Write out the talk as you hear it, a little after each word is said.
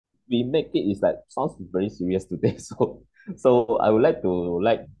we make it is like sounds very serious today. So I would like to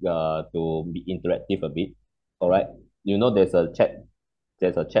be interactive a bit. All right. You know there's a chat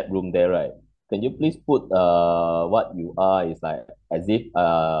room there, right? Can you please put what you are is like as if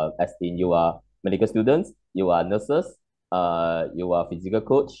as in you are medical students, you are nurses, you are physical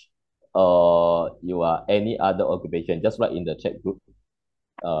coach, or you are any other occupation, just write in the chat group.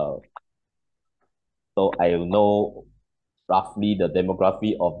 Uh, so I will know roughly the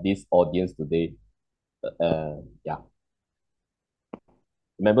demography of this audience today. Yeah.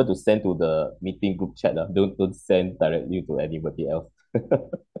 Remember to send to the meeting group chat. Don't send directly to anybody else.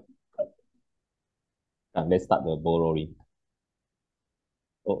 Let's start the ball rolling.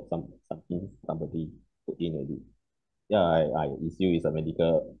 Oh, somebody put in already. Yeah, issue is a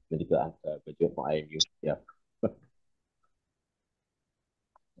medical graduate from IMU. Yeah,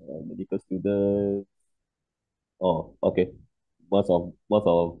 medical student. Oh, okay. Most of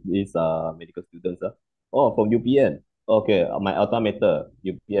these medical students. Oh, from UPN. Okay, my alma mater,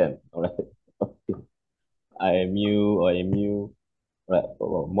 UPN. All right. IMU or MU. Right.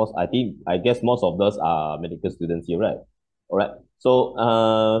 Well, I guess most of those are medical students here, right? All right. So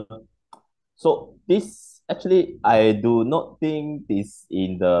this actually I do not think is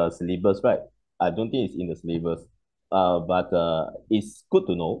in the syllabus, right? I don't think it's in the syllabus. But it's good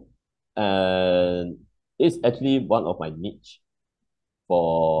to know. And it's actually one of my niche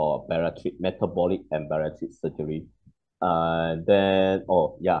for bariatric, metabolic and bariatric surgery. Then,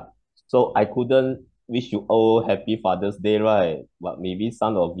 oh yeah, so I couldn't wish you all happy Father's Day, right? But maybe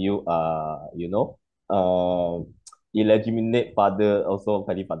some of you uh, illegitimate father also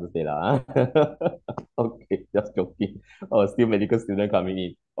happy Father's Day lah. Okay, just joking. Oh, still medical student coming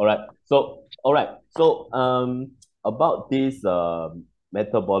in. All right. About this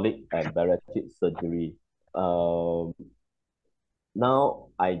metabolic and bariatric surgery. Um, Now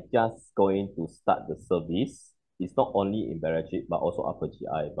I just going to start the service. It's not only in bariatric but also upper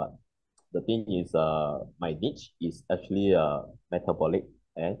GI. But the thing is, my niche is actually metabolic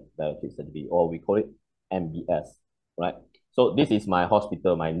and bariatric surgery, or we call it MBS, right? So this is my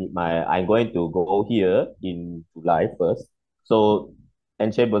hospital. I'm going to go here in July 1st. So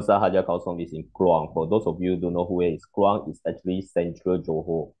Enche Besar Haja Khalsom is in Kluang. For those of you who don't know where is Kluang, it's actually central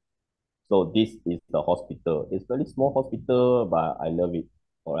Johor. So this is the hospital. It's very small hospital, but I love it.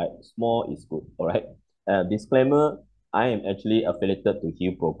 All right, small is good. All right. Disclaimer: I am actually affiliated to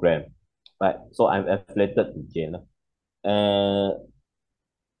Heal Program, right? So I'm affiliated to Jane. Uh,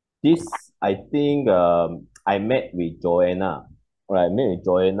 this I think I met with Joanna. All right, I met with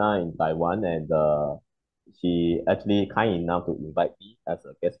Joanna in Taiwan, and she actually kind enough to invite me as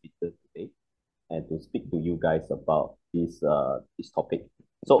a guest speaker today and to speak to you guys about this topic.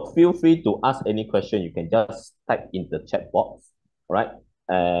 So feel free to ask any question. You can just type in the chat box, right?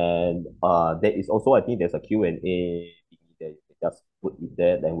 And there is also, I think there's a Q&A there. You can just put it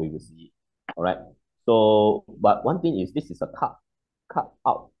there, then we will see it. All right. So, but one thing is this is a cut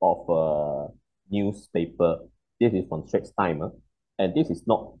out of a newspaper. This is from Straits Times, and this is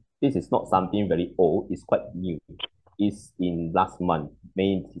not something very old. It's quite new. It's in last month,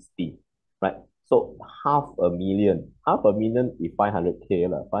 May 16th, right? So half a million is 500K,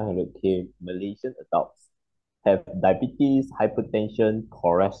 500K Malaysian adults have diabetes, hypertension,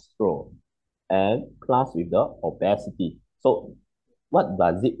 cholesterol, and plus with the obesity. So what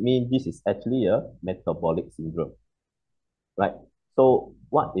does it mean? This is actually a metabolic syndrome, right? So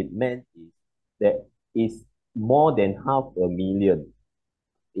what it meant is that is more than half a million.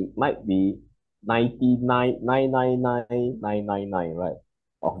 It might be 99,999,999, right?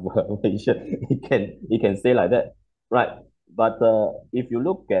 Of the Malaysian, it can say like that, right? But if you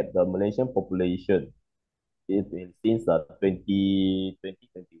look at the Malaysian population, since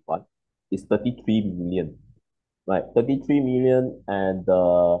 2021, it's 33 million, right? 33 million, and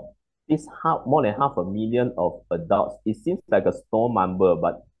this more than half a million of adults. It seems like a small number,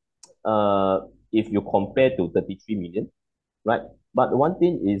 but if you compare to 33 million, right? But one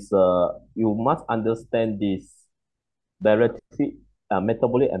thing is, you must understand this bariatric,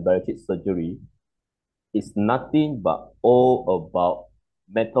 metabolic and bariatric surgery is nothing but all about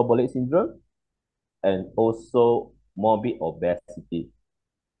metabolic syndrome and also morbid obesity,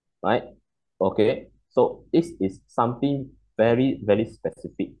 right? Okay, so this is something very, very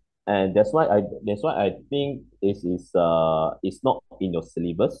specific, and that's why I think this is it's not in your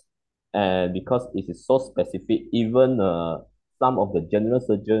syllabus, and because it is so specific, even some of the general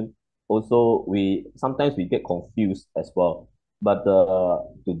surgeon also we sometimes we get confused as well. But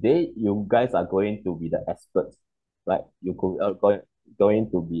today you guys are going to be the experts, right? Are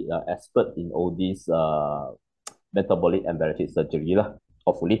going to be expert in all these metabolic and bariatric surgery lah,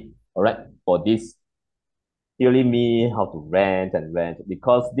 hopefully. All right, for this, hearing me how to rant and rant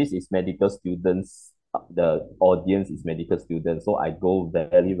because this is medical students. The audience is medical students, so I go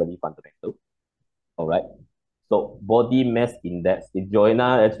very, very fundamental. All right. So body mass index. If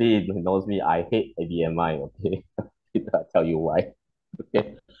Joanna actually knows me, I hate a BMI. Okay, I'll tell you why.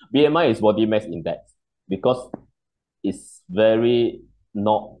 Okay, BMI is body mass index because it's very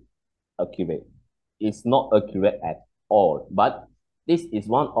not accurate. It's not accurate at all. But this is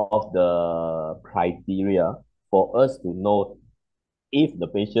one of the criteria for us to know if the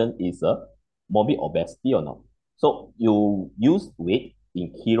patient is a morbid obesity or not. So you use weight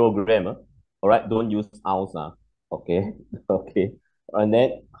in kilogram, all right? Don't use ounce, okay? Okay. And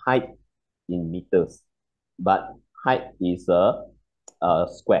then height in meters, but height is a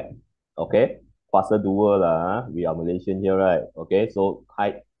square, okay? Kuasa dua lah, we are Malaysian here, right? Okay, so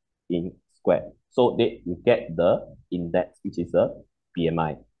height in square. So they you get the index, which is a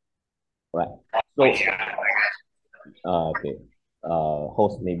BMI, right? So okay.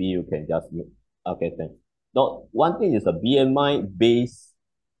 Host, maybe you can just mute. Okay, thanks. Now, one thing is a BMI based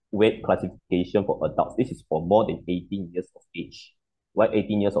weight classification for adults. This is for more than 18 years of age. Why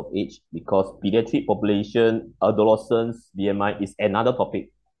 18 years of age? Because pediatric population, adolescents, BMI is another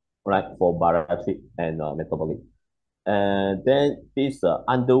topic, right, for bariatric and metabolic. And then this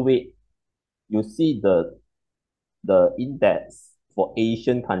underweight, you see the index for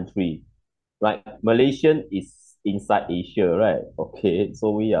Asian country, right? Malaysian is inside Asia, right? Okay,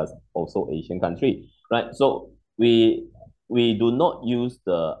 so we are also Asian country, right? So we do not use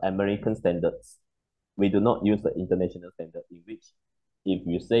the American standards. We do not use the international standard in which if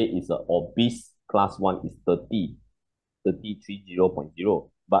you say it's a obese class 1 is 30,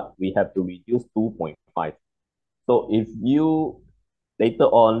 but we have to reduce 2.5. So if you later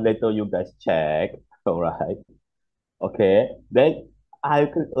you guys check, all right, okay, then I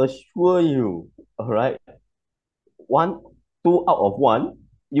can assure you, all right, one, two out of one,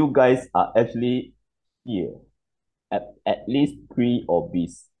 you guys are actually here at least three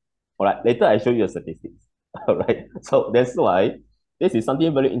obese. All right, later I show you the statistics. All right, so that's why this is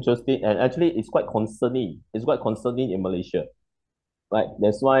something very interesting and actually it's quite concerning. It's quite concerning in Malaysia, right?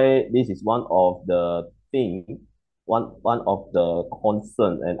 That's why this is one of the thing, one of the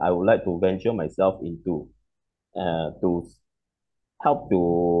concern, and I would like to venture myself into to help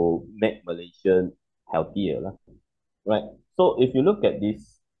to make Malaysian healthier, right? So if you look at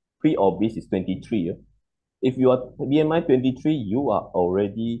this, pre-obese is 23. If you are BMI 23, you are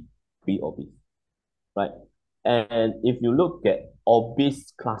already pre-obese, right? And if you look at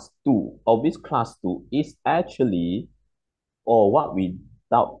obese class 2 is actually, or what we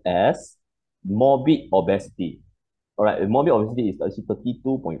doubt as morbid obesity. All right, morbid obesity is actually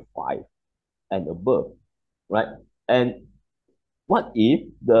 32.5 and above, right? And what if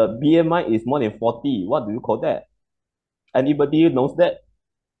the BMI is more than 40? What do you call that? Anybody knows that?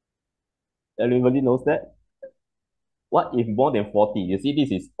 Anybody knows that? What if more than 40? You see,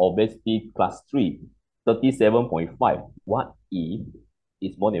 this is obesity class 3, 37.5. What if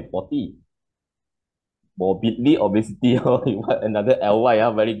it's more than 40? Morbidly obesity, another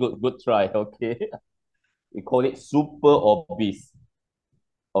LY, very good try, okay? We call it super obese,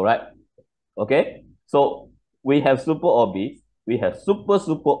 all right? Okay, so we have super obese, we have super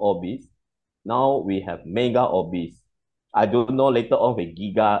obese, now we have mega obese. I don't know later on with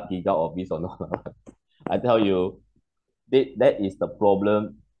giga obese or not. I tell you, that is the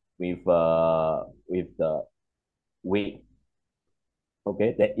problem with the weight.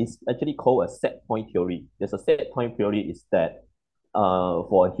 Okay, that is actually called a set point theory. There's a set point theory is that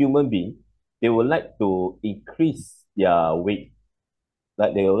for a human being, they would like to increase their weight.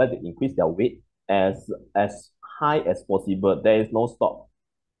 Like they would like to increase their weight as high as possible. There is no stop,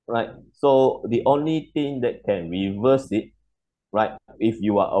 right? So the only thing that can reverse it, right, if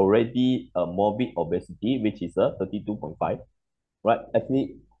you are already a morbid obesity, which is a 32.5, right?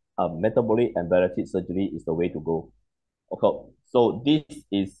 Actually, metabolic and bariatric surgery is the way to go. Okay, so this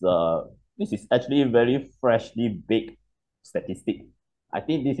is actually a very freshly baked statistic. I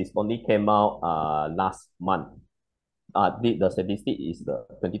think this is only came out last month. The statistic is the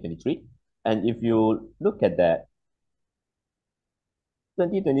 2023, and if you look at that,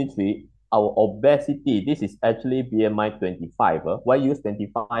 2023, our obesity, this is actually BMI 25. Why use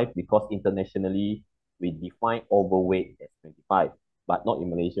 25? Because internationally, we define overweight as 25, but not in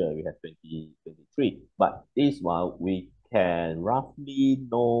Malaysia, we have 2023. But this one, we can roughly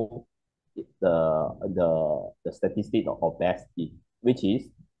know the statistic of obesity, which is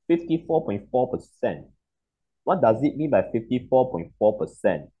 54.4%. What does it mean by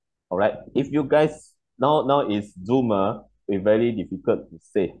 54.4%? All right. If you guys now it's Zoomer, it's very difficult to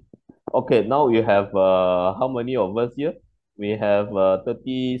say. Okay, now you have how many of us here? We have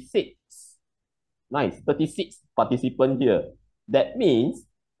 36. Nice, 36 participants here. That means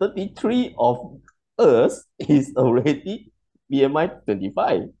 33 of us is already BMI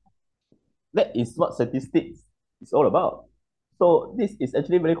 25. That is what statistics is all about. So this is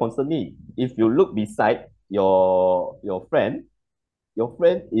actually very concerning. If you look beside your friend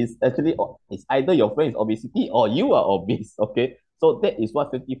is actually it's either your friend is obesity or you are obese. Okay, so that is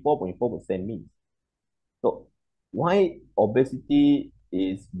what 54.4% means. So why obesity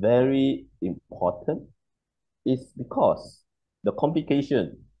is very important is because the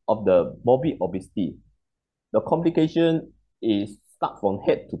complication of the morbid obesity, the complication is start from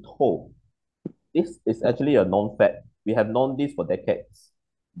head to toe. This is actually a known fact. We have known this for decades.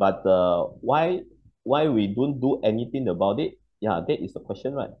 But why we don't do anything about it? Yeah, that is the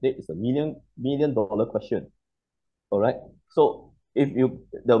question, right? That is a million dollar question. All right. So if you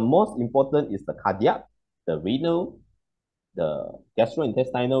the most important is the cardiac, the renal, the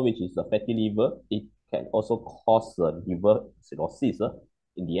gastrointestinal, which is the fatty liver. It can also cause liver cirrhosis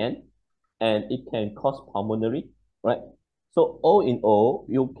in the end, and it can cause pulmonary, right? So all in all,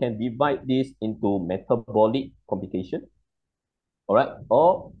 you can divide this into metabolic complication, all right,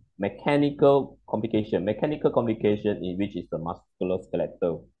 or mechanical complication. Mechanical complication in which is the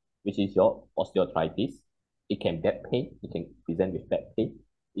musculoskeletal, which is your osteoarthritis. It can back pain. It can present with back pain.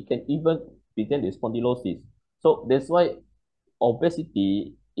 It can even present with spondylosis. So that's why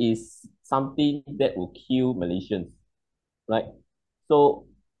obesity is something that will kill Malaysians, right? So,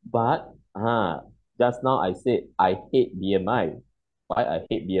 but just now I said I hate BMI. Why I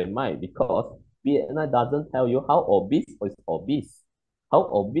hate BMI? Because BMI doesn't tell you how obese is obese. How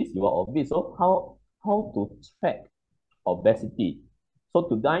obese you are obese. So how to track obesity? So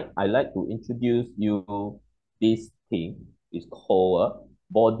today I like to introduce you this thing. It's called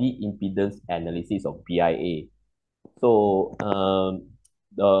body impedance analysis of BIA. So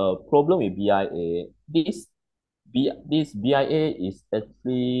the problem with BIA, this BIA is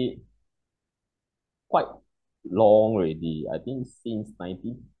actually quite long already. I think since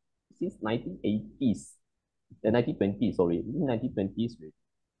 1980s, the 1920s, sorry, 1920s.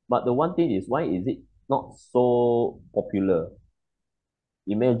 But the one thing is, why is it not so popular?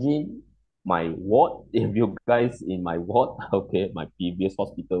 Imagine my ward, if you guys in my ward, okay, my previous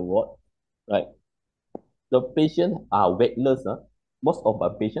hospital ward, right? The patients are weightless. Most of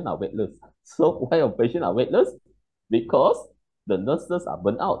our patients are weightless. So why our patients are weightless? Because the nurses are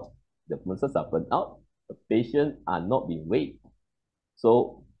burnt out. The nurses are burnt out. The patients are not being weighed.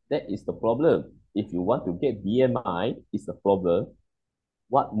 So that is the problem. If you want to get BMI, it's a problem.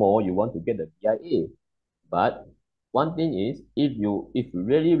 What more you want to get the BIA? But one thing is, if you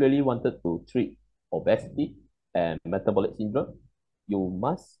really wanted to treat obesity and metabolic syndrome, you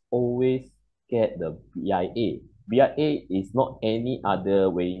must always get the BIA. BIA is not any other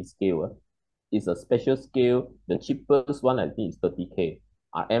weighing scale. It's a special scale. The cheapest one I think is 30K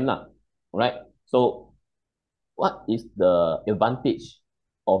RM lah. Right? So what is the advantage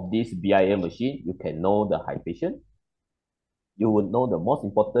of this BIA machine? You can know the hydration. You will know the most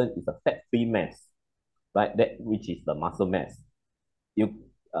important is the fat-free mass, right? That which is the muscle mass. You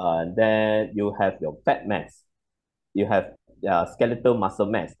then you have your fat mass. You have skeletal muscle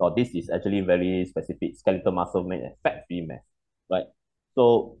mass. Or this is actually very specific skeletal muscle mass and fat-free mass, right?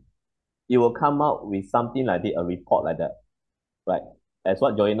 So it will come out with something like this, a report like that, right? As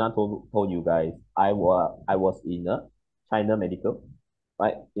what Joanna told you guys, I was in a China Medical,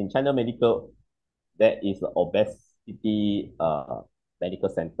 right? In China Medical, there is an obesity medical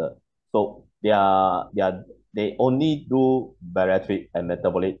center. So they only do bariatric and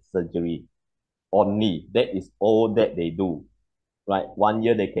metabolic surgery only. That is all that they do. Right? 1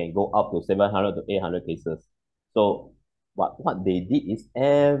 year they can go up to 700 to 800 cases. So what they did is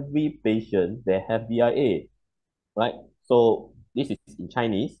every patient they have BIA, right? So this is in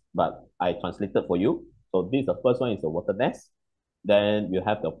Chinese, but I translated for you. So this the first one is the water mass. Then you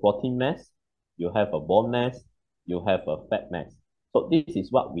have the protein mass, you have a bone mass, you have a fat mass. So this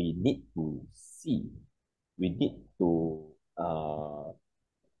is what we need to see. We need to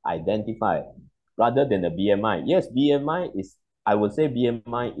identify rather than the BMI. Yes, BMI is, I would say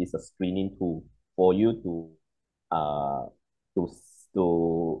BMI is a screening tool for you uh to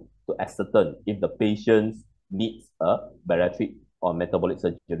to ascertain if the patient needs a bariatric or metabolic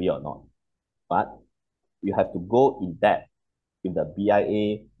surgery or not. But you have to go in depth with the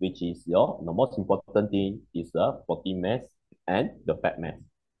BIA, which is the most important thing is the protein mass and the fat mass.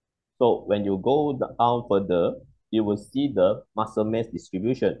 So when you go down further, you will see the muscle mass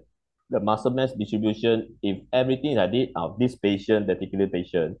distribution. The muscle mass distribution, if everything I did of this patient, particular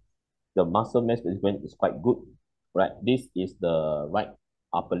patient, the muscle mass management is quite good, right? This is the right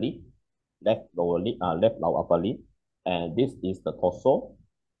upper lip, left lower upper lip, and this is the torso,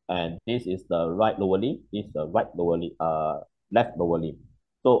 and this is the right lower lip, this is the right lower lip, left lower lip.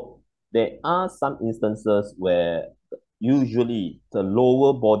 So there are some instances where usually the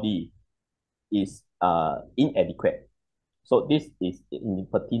lower body is inadequate. So this is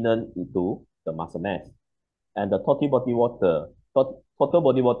pertinent into the muscle mass. And the total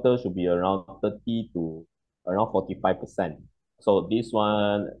body water should be around 30 to around 45%. So this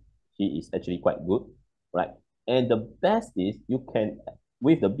one, he is actually quite good, right? And the best is you can,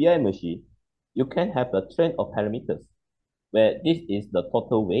 with the BI machine, you can have a trend of parameters where this is the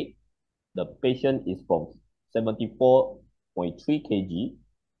total weight. The patient is from 74.3 kg,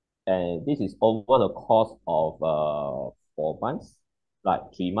 and this is over the course of 4 months, like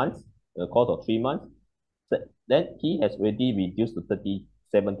 3 months, the course of 3 months. Then he has already reduced to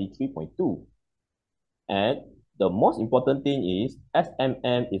 73.2. And the most important thing is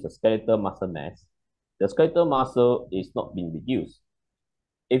SMM is a skeletal muscle mass. The skeletal muscle is not being reduced.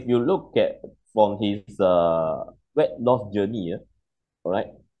 If you look at from his weight loss journey, all right,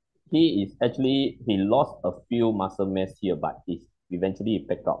 he lost a few muscle mass here, but he's eventually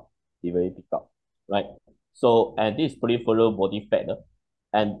pick up. He very pick up, right? So, and this peripheral body fat,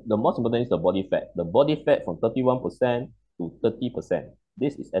 and the most important is the body fat. The body fat from 31% to 30%.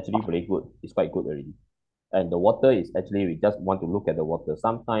 This is actually very good. It's quite good already. And the water is actually, we just want to look at the water.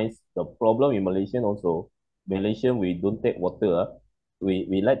 Sometimes the problem in Malaysian also, Malaysian, we don't take water.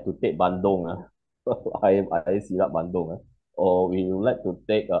 We like to take bandung. I syrup bandung. Or we like to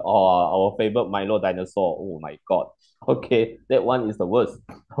take our favorite Milo dinosaur. Oh my God. Okay, that one is the worst.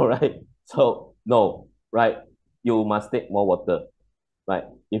 All right. So, no, right? You must take more water, right?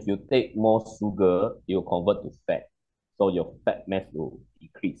 If you take more sugar, you convert to fat. So your fat mass will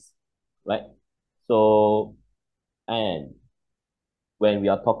decrease, right? So, and when we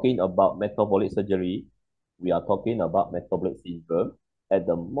are talking about metabolic surgery, we are talking about metabolic syndrome. And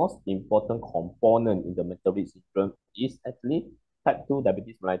the most important component in the metabolic syndrome is actually type 2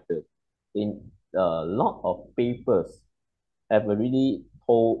 diabetes mellitus. In a lot of papers have really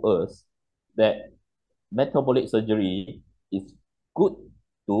told us that metabolic surgery is good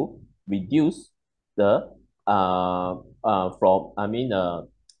to reduce the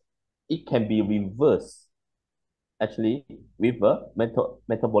it can be reversed actually with a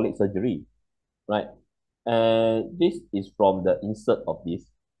metabolic surgery, right? And this is from the insert of this,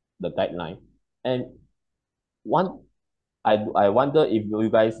 the guideline. And one, I wonder if you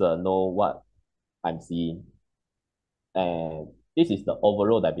guys know what I'm seeing. And this is the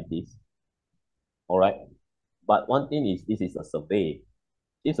overall diabetes, all right? But one thing is, this is a survey.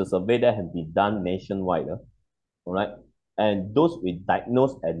 It's a survey that has been done nationwide, all right? And those with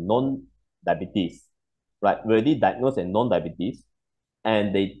diagnosed and non-diabetes, right? Already diagnosed and non-diabetes,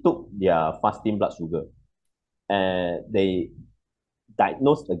 and they took their fasting blood sugar and they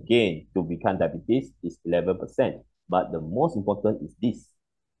diagnosed again to become diabetes is 11%. But the most important is this,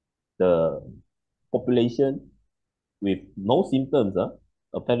 the population with no symptoms,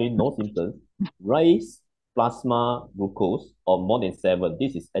 apparently no symptoms, raise plasma glucose of more than 7.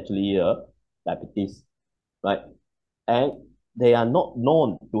 This is actually a diabetes, right? And they are not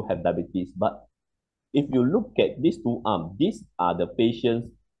known to have diabetes, but if you look at these two arms, these are the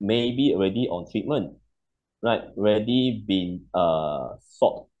patients maybe already on treatment, right? Already been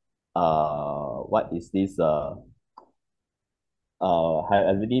sought. What is this? Have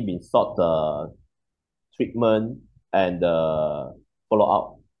already been sought treatment and follow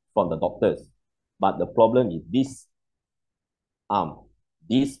up from the doctors. But the problem is this arm.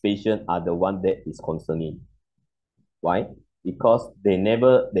 These patients are the one that is concerning. Why? Because they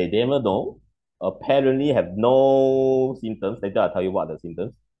never know. Apparently have no symptoms. Later I'll tell you what are the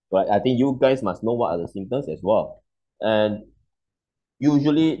symptoms. Right? I think you guys must know what are the symptoms as well. And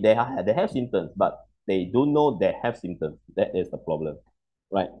usually they have symptoms, but they don't know they have symptoms. That is the problem.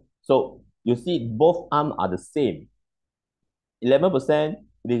 Right? So you see both arms are the same. 11%,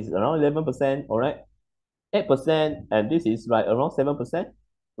 this is around 11%, all right? 8%, and this is like around 7%,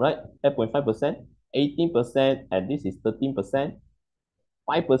 right? 8.5%, 18%, and this is 13%,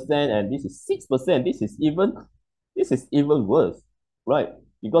 5%, and this is 6%. This is even worse, right?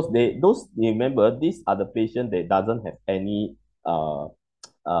 Because those remember, these are the patients that doesn't have any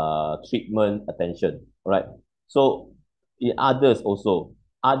treatment attention, right? So in others also,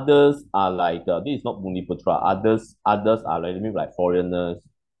 others are like this is not Buniputra. Others are like maybe like foreigners,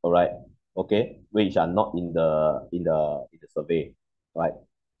 all right, okay, which are not in the survey, right?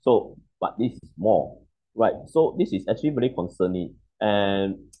 So, but this is more, right? So this is actually very concerning,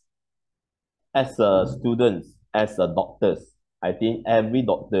 and as a students, as a doctors, I think every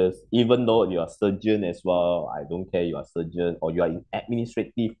doctors, even though you are surgeon as well, I don't care you are surgeon or you are in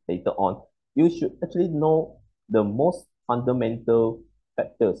administrative later on, you should actually know the most fundamental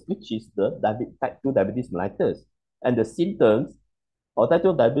factors, which is the type 2 diabetes mellitus. And the symptoms of type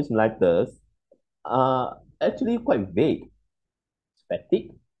 2 diabetes mellitus are actually quite vague.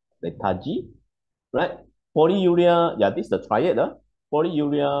 Fatigue, lethargy, right? Polyuria, yeah, this is the triad,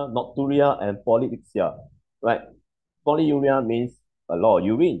 polyuria, nocturia, and polydipsia, right? Polyuria means a lot of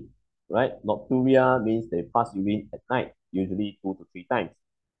urine, right? Nocturia means they pass urine at night, usually 2 to 3 times.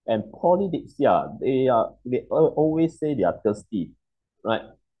 And polydipsia, they always say they are thirsty, right?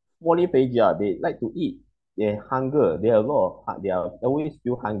 Polyphagia, they like to eat, they hunger, they have a lot of, they are always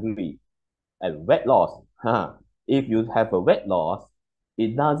feel hungry. And weight loss, if you have a weight loss,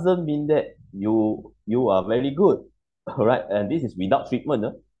 it doesn't mean that you are very good. All right, and this is without treatment.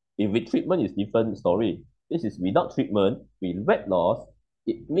 If with treatment is different story. This is without treatment with weight loss.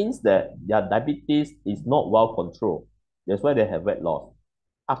 It means that their diabetes is not well controlled. That's why they have weight loss.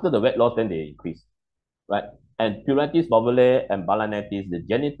 After the weight loss, then they increase, right? And pruritus novelae and balanitis, the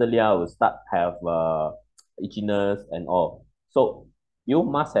genitalia will start have itchiness and all. So you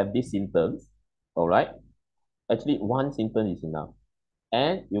must have these symptoms, all right? Actually, one symptom is enough.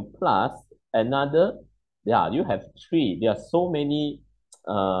 And you plus another, yeah, you have three. There are so many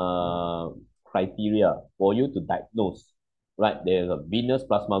uh, criteria for you to diagnose, right? There's a venous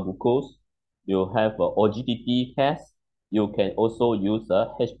plasma glucose. You have a OGTT test. You can also use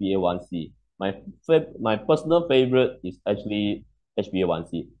a HbA1c. My personal favorite is actually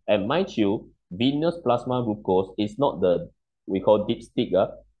HbA1c. And mind you, venous plasma glucose is not the we call dipstick,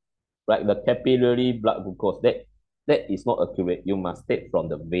 right? The capillary blood glucose that is not accurate. You must take from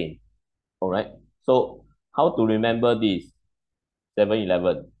the vein. All right. So how to remember this?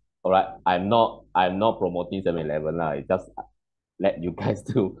 7-Eleven. All right. I'm not promoting 7-Eleven lah. It's just let you guys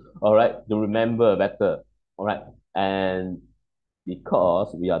do. All right. To remember better. All right. And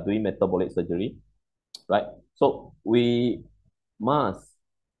because we are doing metabolic surgery, right? So we must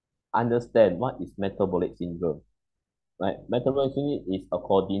understand what is metabolic syndrome. Right? Metabolic syndrome is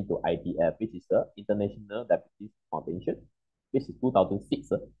according to IDF, which is the International Diabetes Foundation. This is 2006.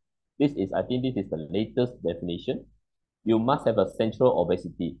 This is, I think this is the latest definition. You must have a central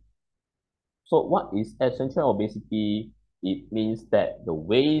obesity. So what is essential obesity? It means that the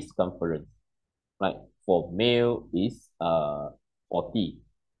waist circumference, right, for male is 40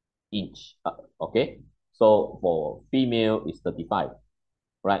 inch. Okay. So for female is 35,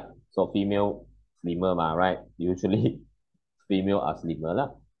 right? So female slimmer, right? Usually female are slimmer lah.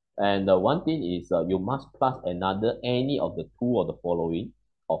 And one thing is you must plus another any of the two of the following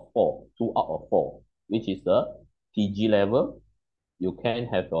of four, two out of four, which is the TG level. You can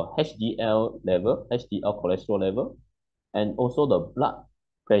have your HDL level, HDL cholesterol level, and also the blood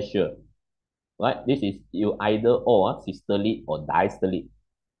pressure, right? This is you either or systolic or diastolic,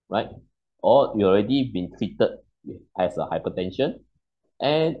 right? Or you already been treated as a hypertension,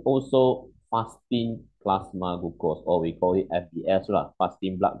 and also fasting plasma glucose, or we call it MBS,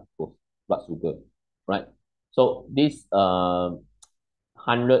 fasting blood glucose, blood sugar, right? So this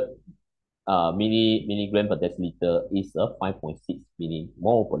 100 milligram per deciliter is a 5.6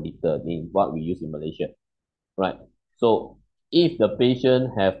 millimole per liter in what we use in Malaysia, right? So if the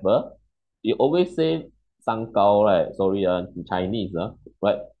patient have you always say 三高, right? Sorry, in Chinese,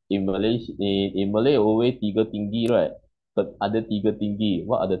 right? In Malaysia, in Malay, always tiga tinggi, right? But ada tiga tinggi.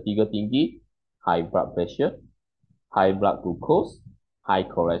 What are the tiga tinggi? High blood pressure, high blood glucose, high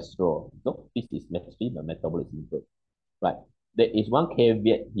cholesterol. So this is actually the metabolic syndrome, right? There is one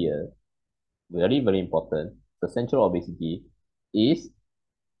caveat here, very, very important. The central obesity is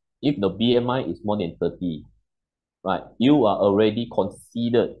if the BMI is more than 30, right? You are already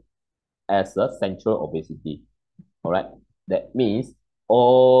considered as a central obesity. All right. That means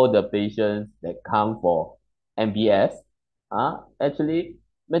all the patients that come for MBS are actually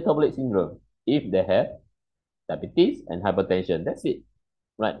metabolic syndrome if they have diabetes and hypertension. That's it.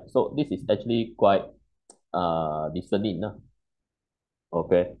 Right. So this is actually quite discerning.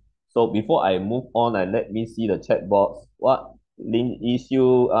 Okay. So before I move on, let me see the chat box. What Lin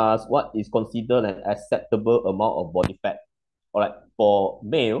issue asks, what is considered an acceptable amount of body fat? All right. For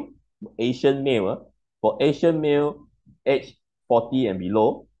male, Asian male, for Asian male, age 40 and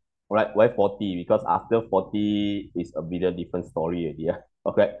below. All right. Why 40? Because after 40 is a bit of different story already.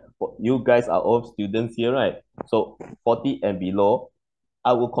 Okay. You guys are all students here, right? So 40 and below,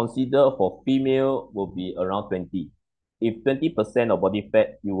 I will consider for female will be around 20. If 20% of body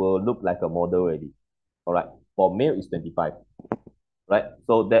fat, you will look like a model already. All right. For male, it's 25. right?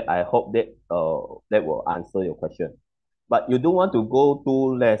 So that I hope that that will answer your question. But you don't want to go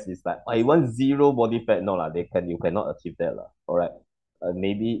too less. It's like I want zero body fat. No lah, you cannot achieve that lah. All right.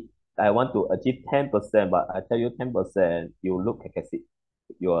 Maybe I want to achieve 10%, but I tell you 10%, you look cacasic.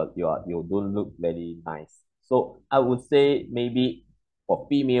 You don't look very nice. So I would say maybe for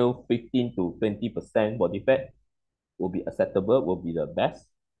female, 15 to 20% body fat will be acceptable, will be the best.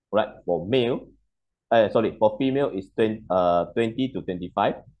 Right? For male, sorry, for female is 20 to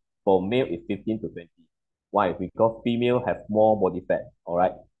 25. For male is 15 to 20. Why? Because female have more body fat. All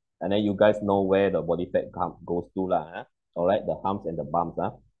right. And then you guys know where the body fat goes to lah. Huh? All right. The humps and the bumps.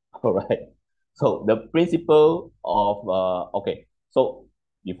 Huh? All right. So the principle of okay. So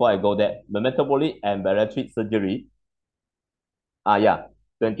before I go there, the metabolic and bariatric surgery. Yeah,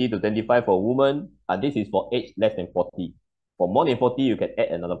 20 to 25 for women. And this is for age less than 40. For more than 40, you can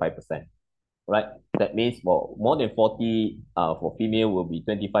add another 5%. Right? That means for more than 40, for female will be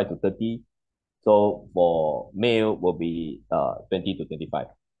 25 to 30. So for male will be 20 to 25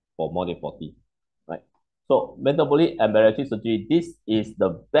 for more than 40. Right? So metabolic and bariatric surgery, this is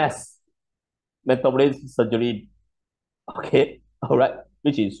the best metabolic surgery. Okay, all right,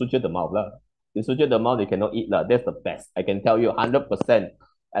 which is suture the mouth lah. You suture the mouth, you cannot eat lah. That's the best. I can tell you 100%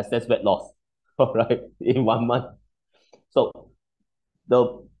 excess weight loss. All right, in 1 month. So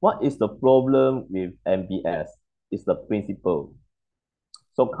what is the problem with MBS? Is the principle.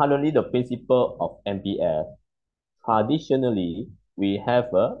 So currently the principle of MBS, traditionally, we have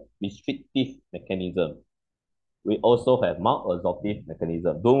a restrictive mechanism. We also have malabsorptive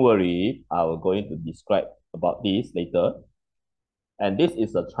mechanism. Don't worry, I will going to describe about this later. And this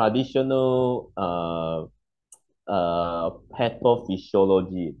is a traditional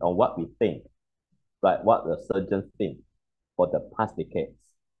pathophysiology on what we think, right? What the surgeons think for the past decades.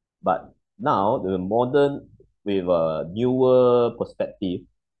 But now the modern, with a newer perspective,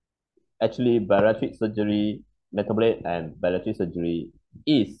 actually bariatric surgery, metabolic and bariatric surgery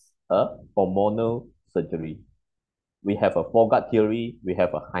is a hormonal surgery. We have a foregut theory, we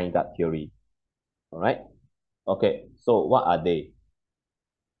have a hindgut theory. All right. Okay. So what are they?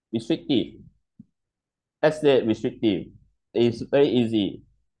 Restrictive. Let's say restrictive. It's very easy.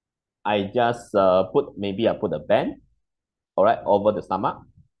 I just maybe I put a band, all right, over the stomach,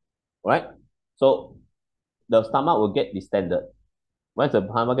 all right? So the stomach will get distended. Once the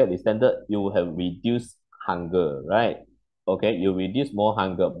stomach get distended, you will have reduced hunger, right? Okay, you reduce more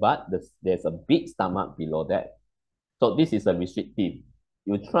hunger, but there's a big stomach below that. So this is a restrictive.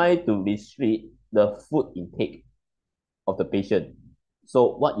 You try to restrict the food intake of the patient.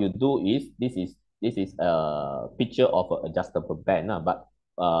 So what you do is, this is a picture of an adjustable band, but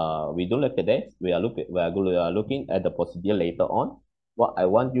we don't look at that. We are looking at the procedure later on. What I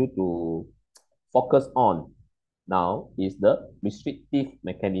want you to focus on now is the restrictive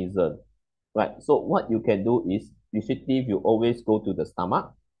mechanism, right? So what you can do is, restrictive, you always go to the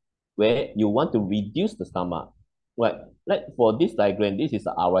stomach, where you want to reduce the stomach, right? Like for this diagram, this is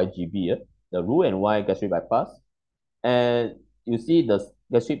the RYGB, the Roux-en-Y gastric bypass, and you see the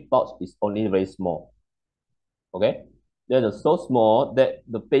gastric pouch is only very small. Okay, that is so small that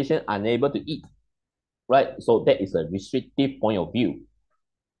the patient unable to eat, right? So that is a restrictive point of view.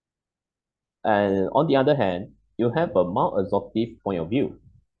 And on the other hand, you have a malabsorptive point of view.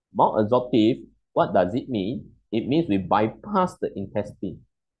 Malabsorptive, what does it mean? It means we bypass the intestine.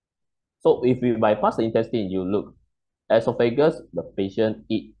 So if we bypass the intestine, you look, esophagus, the patient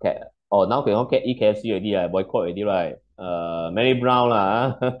eat cat. Oh, now cannot eat KFC already, right? Boycott already, right? Mary Brown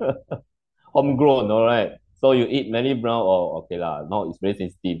lah, homegrown, all right. So you eat Mary Brown, or okay lah. Now it's very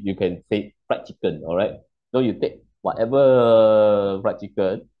sensitive. You can take fried chicken, all right. So you take whatever fried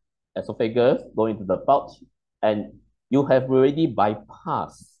chicken, esophagus, go into the pouch, and you have already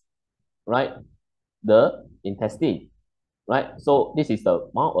bypassed, right, the intestine, right? So this is the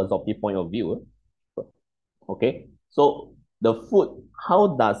malabsorptive point of view. Okay, so the food,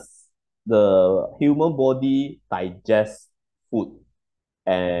 how does the human body digest food,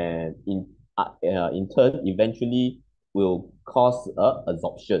 and in turn eventually will cause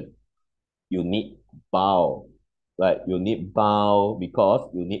absorption? You need bowel, right? You need bowel because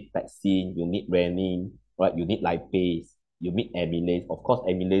you need pepsin, you need renin, right? You need lipase, you need amylase. Of course,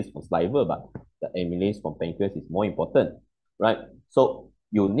 amylase from saliva, but the amylase from pancreas is more important, right? So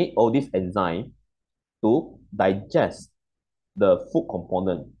you need all these enzymes to digest the food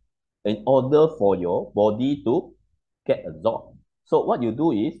component in order for your body to get absorbed. So what you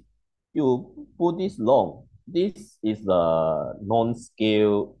do is, you put this long. This is the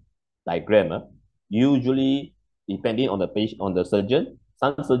non-scale diagram. Usually, depending on the patient, on the surgeon,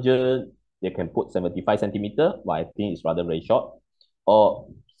 some surgeon, they can put 75 centimeter, but I think it's rather very short. or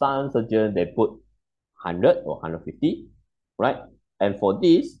some surgeon they put 100 or 150, right? And for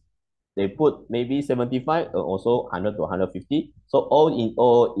this, they put maybe 75 or also 100 to 150. So all in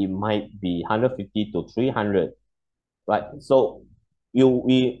all, it might be 150 to 300, right? So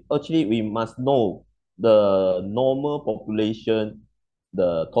we must know the normal population,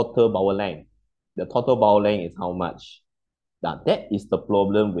 the total bowel length. The total bowel length is how much? Now that is the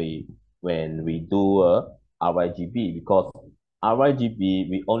problem when we do a RIGB, because RIGB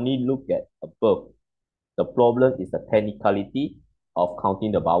we only look at above. The problem is the technicality of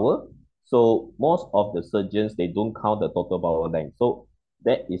counting the bowel. So most of the surgeons they don't count the total bowel length. So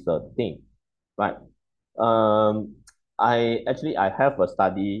that is a thing, right? Um, I have a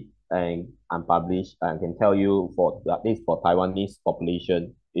study and unpublished. I can tell you for at least for Taiwanese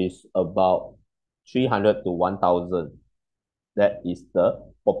population is about 300 to 1,000. That is the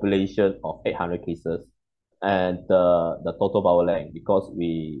population of 800 cases, and the total bowel length, because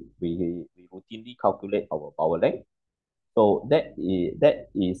we routinely calculate our bowel length. So that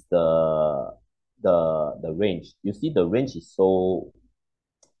is the range. You see, the range is so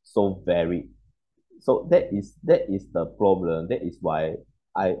varied. So that is the problem. That is why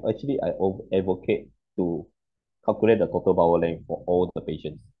I advocate to calculate the total bowel length for all the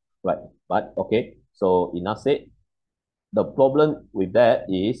patients, right? But okay, so enough said. The problem with that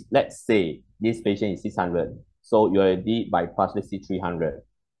is, let's say this patient is 600, so you already bypass, let's say 300,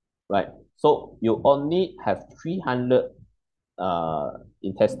 right? So you only have 300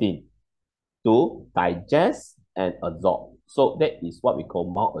 intestine to digest and absorb. So that is what we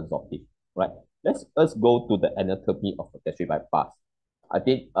call malabsorptive, right? Let's go to the anatomy of the gastric bypass. I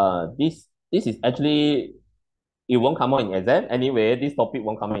think this is actually, it won't come out in exam anyway. This topic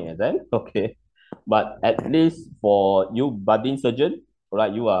won't come out in exam. Okay, but at least for you budding surgeon,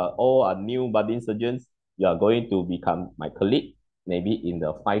 right? You are all are new budding surgeons. You are going to become my colleague maybe in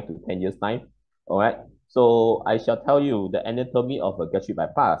the 5 to 10 years time. All right. So I shall tell you the anatomy of a gastric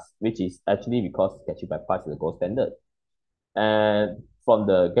bypass, which is actually because gastric bypass is the gold standard. And from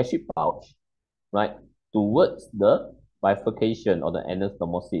the gastric pouch, right, towards the bifurcation or the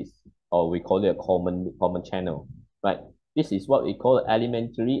anastomosis, or we call it a common channel, right? This is what we call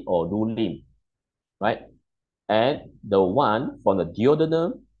alimentary or lulim, right? And the one from the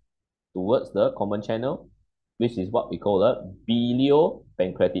duodenum towards the common channel, which is what we call a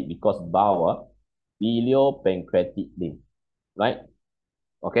biliopancreatic, because bowel, biliopancreatic limb, right?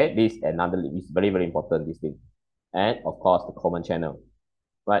 Okay, this another limb is very, very important, this thing. And of course, the common channel,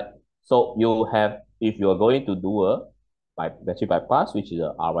 right? So you have, if you are going to do a gastric bypass, which is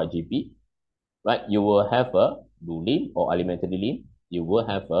a RIGP, right? You will have a blue limb or alimentary limb. You will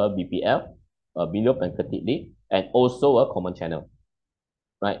have a BPL, a biliopancreatic limb, and also a common channel,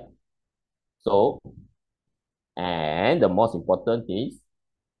 right? So, and the most important is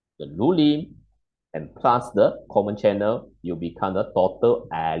the blue limb and plus the common channel, you become the total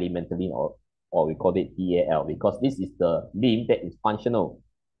alimentary limb, or we call it TAL, because this is the limb that is functional.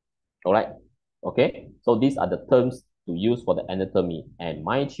 All right. Okay. So these are the terms to use for the anatomy. And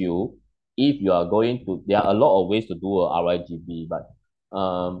mind you, if you are going to, there are a lot of ways to do a RIGB, but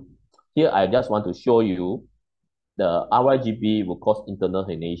here I just want to show you the RIGB will cause internal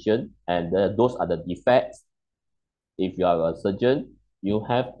herniation, and those are the defects. If you are a surgeon, you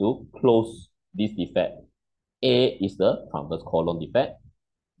have to close this defect. A is the transverse colon defect,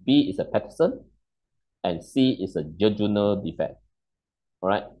 B is a Patterson, and C is a jejunal defect. All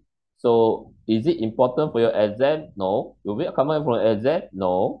right. So is it important for your exam? No. Will it come out from your exam?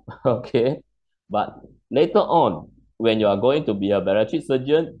 No. Okay. But later on, when you are going to be a bariatric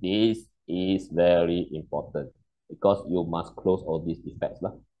surgeon, this is very important because you must close all these defects,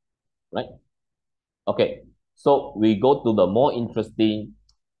 right? Okay. So we go to the more interesting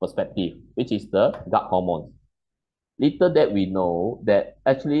perspective, which is the gut hormones. Little that we know that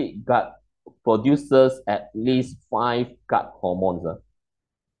actually gut produces at least 5 gut hormones.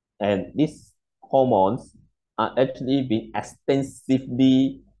 And these hormones are actually being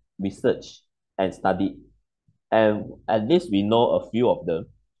extensively researched and studied. And at least we know a few of them.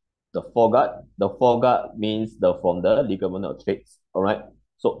 The foregut means the from the ligament of traits. All right.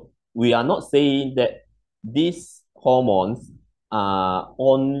 So we are not saying that these hormones are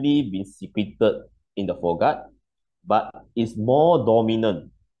only being secreted in the foregut, but it's more dominant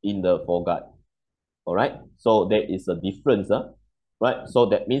in the foregut. All right. So there is a difference, right? So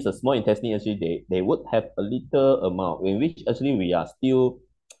that means the small intestine actually they would have a little amount in which actually we are still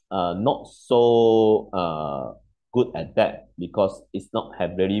not so good at that, because it's not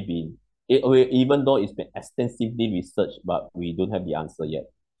have really been even though it's been extensively researched, but we don't have the answer yet.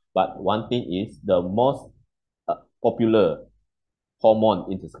 But one thing is the most popular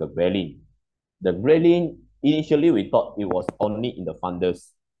hormone into the ghrelin. The ghrelin, initially we thought it was only in the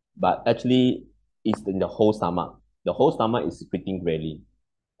fundus, but actually it's in the whole stomach. The whole stomach is secreting ghrelin.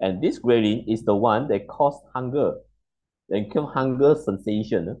 And this ghrelin is the one that causes hunger, and kill hunger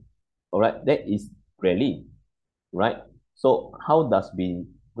sensation. All right, that is ghrelin, right? So how does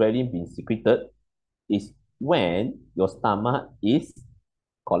ghrelin being secreted? Is when your stomach is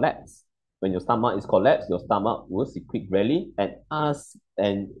collapsed. When your stomach is collapsed, your stomach will secrete ghrelin and ask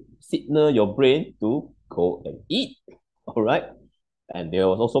and signal your brain to go and eat. All right. And there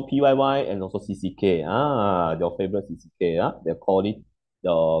was also PYY and also CCK. Your favorite CCK. They call it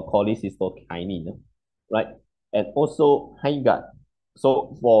cystokinin, right? And also high gut.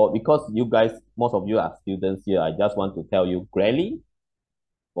 So because you guys, most of you are students here, I just want to tell you ghrelin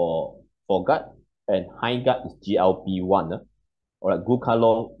for gut, and high gut is GLP-1. All right,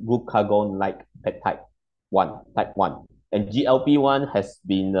 glucagon-like peptide 1, type 1. And GLP-1 has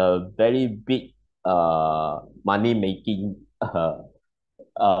been a very big money-making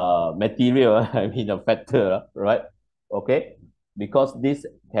material, I mean a factor, right? Okay, because this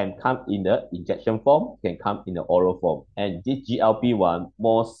can come in the injection form, can come in the oral form. And this GLP-1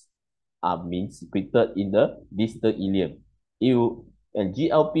 most are being secreted in the distal ileum. And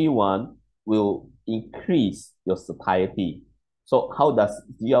GLP-1 will increase your satiety. So how does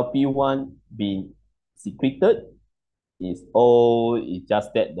GLP-1 being secreted? It's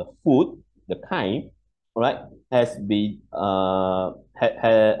just that the food, the kind, right, has been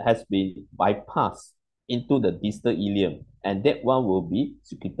bypassed into the distal ileum, and that one will be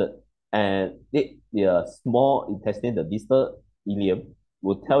secreted. And the small intestine, the distal ileum,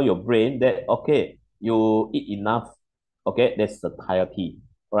 will tell your brain that okay, you eat enough. Okay, that's satiety.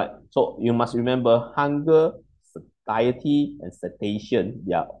 All right. So you must remember hunger, satiety, and satiation.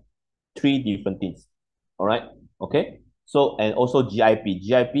 They are three different things. All right. Okay. So and also GIP.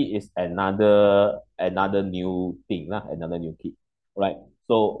 GIP is another new thing, another new kid. Right.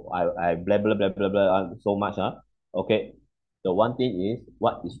 So I blah blah blah blah blah so much. Okay. The one thing is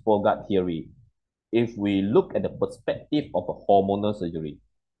what is foregut theory? If we look at the perspective of a hormonal surgery,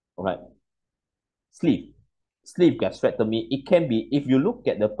 all right, sleep, sleep gastrectomy, it can be, if you look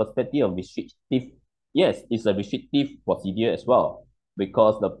at the perspective of restrictive, yes, it's a restrictive procedure as well,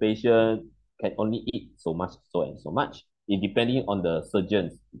 because the patient can only eat so much, so and so much. It depending on the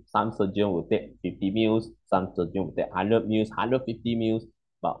surgeons. Some surgeon will take 50 meals, some surgeon will take 100 meals, 150 meals.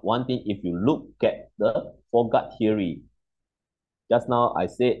 But one thing, if you look at the foregut theory, just now I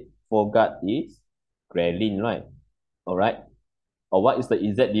said foregut is ghrelin, right? All right. Or what is the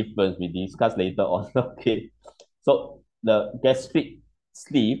exact difference we discuss later on. Okay. So the gastric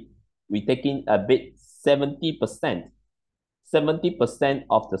sleeve, we taking a bit 70%, 70%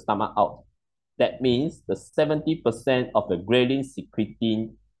 of the stomach out. That means the 70% of the ghrelin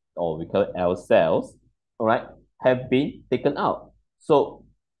secreting, or we call it L cells, all right, have been taken out. So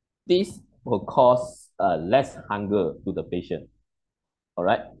this will cause less hunger to the patient. All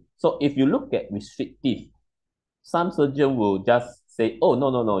right. So if you look at restrictive, some surgeon will just say, "Oh no,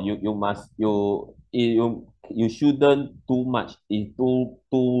 you shouldn't too much. It's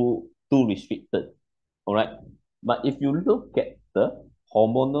too restricted." All right. But if you look at the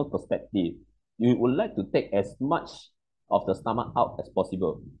hormonal perspective, you would like to take as much of the stomach out as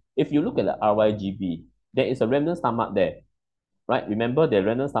possible. If you look at the RYGB, there is a remnant stomach there, right? Remember the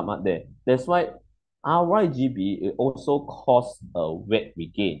remnant stomach there. That's why RYGB it also cause a weight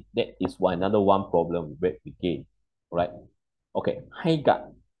regain. That is another one problem with weight regain, right? Okay, high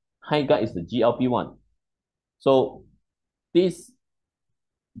gut. High gut is the GLP-1. So this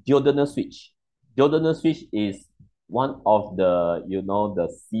duodenal switch. Duodenal switch is one of the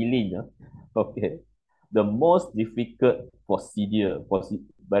ceiling. Okay. The most difficult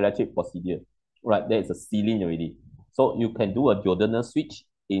bariatric procedure. Right, there is a ceiling already. So you can do a duodenal switch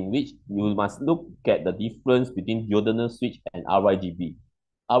in which you must look at the difference between duodenal switch and RYGB.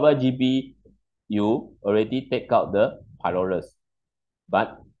 RYGB, you already take out the pylorus.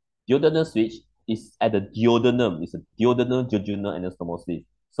 But duodenal switch is at the duodenum. It's a duodenal jejunal anastomosis.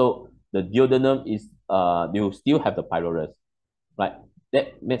 So the duodenum is you still have the pylorus, right?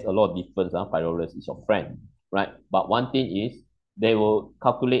 That makes a lot of difference. Pylorus is your friend, right? But one thing is they will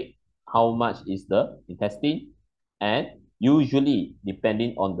calculate how much is the intestine, and usually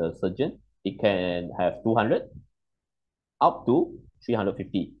depending on the surgeon, it can have 200 up to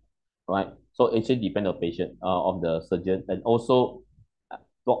 350, right? So it actually depends on patient, of the surgeon, and also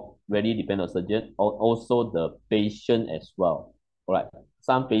not really depend on surgeon, or also the patient as well. All right.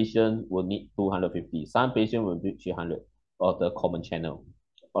 Some patients will need 250, some patient will need 300 of the common channel.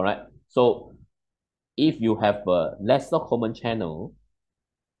 All right. So if you have a lesser common channel,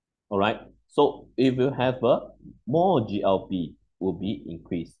 all right, so if you have a more GLP will be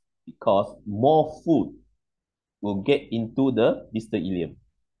increased because more food will get into the distal ileum.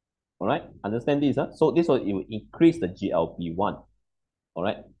 All right, understand this? Huh? So this will increase the GLP-1. All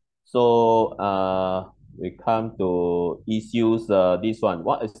right. So we come to issues. This one.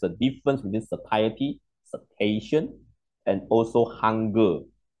 What is the difference between satiety, satiation, and also hunger?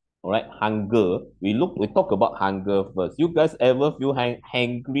 All right, hunger. We talk about hunger first. You guys ever feel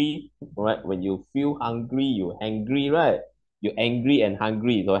hangry? All right, when you feel hungry, you hangry, right? You angry and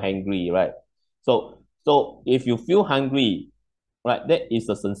hungry, so hangry, right? So if you feel hungry, right, that is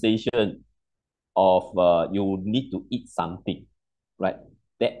a sensation of you need to eat something, right?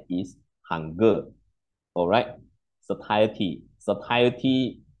 That is hunger. All right. Satiety,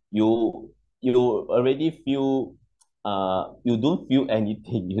 you already feel you don't feel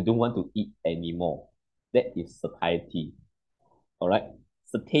anything, you don't want to eat anymore. That is satiety. All right.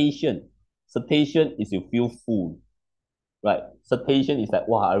 Satiation is you feel full, right? Satiation is like,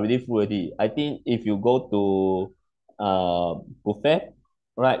 wow, I already full already. I think if you go to buffet,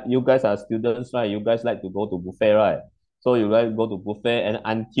 right? You guys are students, right? You guys like to go to buffet, right? So you guys go to buffet and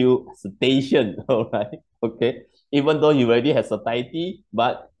until satiation, all right? Okay. Even though you already have satiety,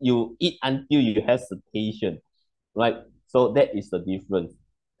 but you eat until you have satiation, right? So that is the difference.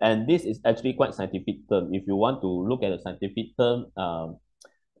 And this is actually quite scientific term. If you want to look at a scientific term,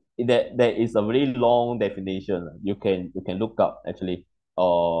 there is a very long definition you can look up actually,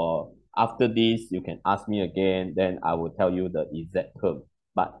 or after this you can ask me again, then I will tell you the exact term,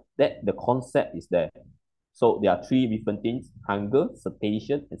 but that the concept is there. So there are three different things: hunger,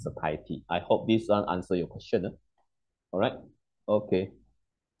 satiation, and satiety. I hope this one answer your question. All right. Okay.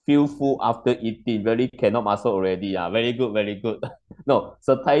 Feel full after eating, very cannot muscle already. Very good, very good. No,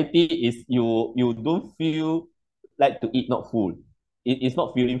 satiety is you don't feel like to eat, not full. It is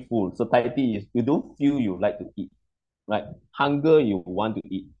not feeling full. Satiety is you don't feel you like to eat, right? Hunger, you want to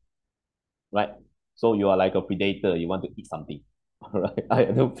eat, right? So you are like a predator, you want to eat something. All right. I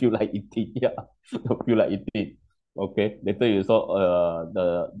don't feel like eating. Yeah. Don't feel like eating. Okay. Later you saw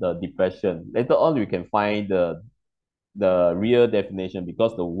the depression. Later on you can find the real definition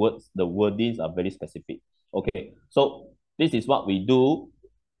because the wordings are very specific. Okay, so this is what we do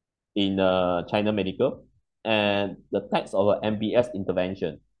in China medical and the types of MBS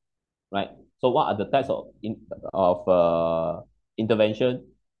intervention, right? So what are the types of intervention?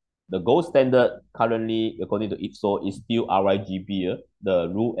 The gold standard currently, according to IPSO, is still RIGB, the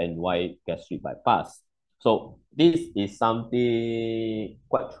Roux and White gastric bypass. So this is something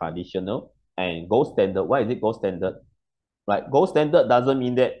quite traditional and gold standard. Why is it gold standard? Right? Gold standard doesn't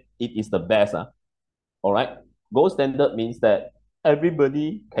mean that it is the best. All right. Gold standard means that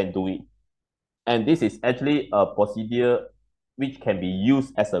everybody can do it. And this is actually a procedure which can be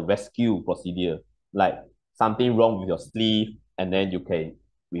used as a rescue procedure. Like something wrong with your sleeve, and then you can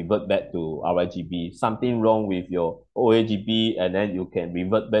revert back to RIGB. Something wrong with your OAGB, and then you can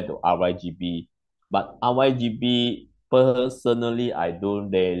revert back to RIGB. But RIGB, personally, I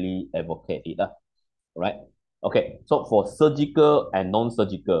don't really advocate it. Right? Okay, so for surgical and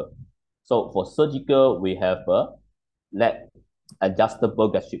non-surgical. So for surgical, we have a leg adjustable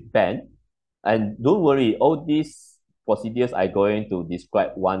gastric band. And don't worry, all these procedures I'm going to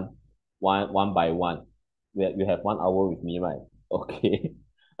describe one by one. You have 1 hour with me, right? Okay.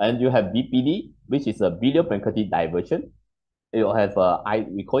 And you have BPD, which is a biliary pancreatic diversion. You have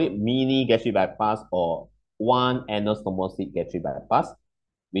we call it mini gastric bypass or one anastomosis gastric bypass.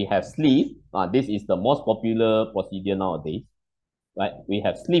 We have sleeve. This is the most popular procedure nowadays, right? We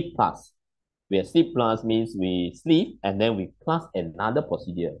have sleeve plus. We have sleeve plus means we sleeve and then we plus another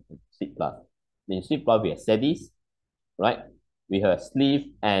procedure. Sleeve plus. In sleeve plus we have sedis, right? We have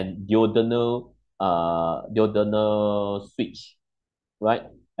sleeve and duodenal switch, right?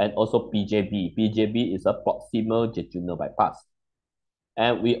 And also PJB. PJB is a proximal jejunal bypass.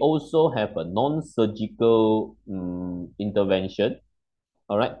 And we also have a non-surgical intervention,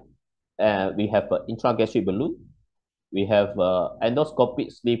 all right? We have an intragastric balloon. We have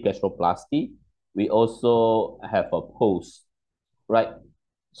endoscopic sleeve gastroplasty. We also have a post, right?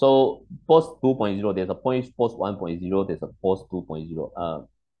 So post 2.0, there's a post 1.0, there's a post 2.0.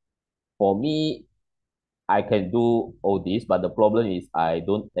 For me, I can do all this, but the problem is I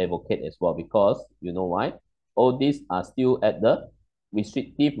don't advocate as well because you know why? All these are still at the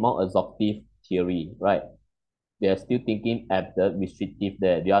restrictive malabsorptive theory, right? They are still thinking at the restrictive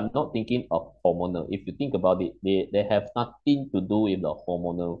there. They are not thinking of hormonal. If you think about it, they have nothing to do with the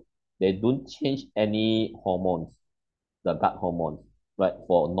hormonal. They don't change any hormones, the gut hormones, right,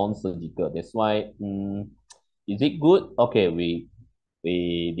 for non-surgical. That's why, is it good? Okay, we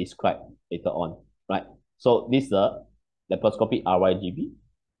describe later on, right? So this is a laparoscopy RYGB,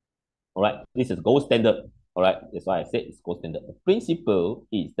 all right? This is gold standard, all right? That's why I said it's gold standard. The principle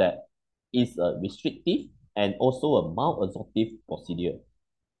is that it's a restrictive and also a malabsorptive procedure.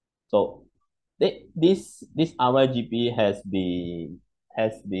 So this RIGP has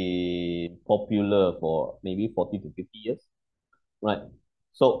been popular for maybe 40 to 50 years, right?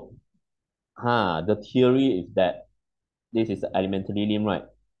 So the theory is that this is the alimentary limb, right?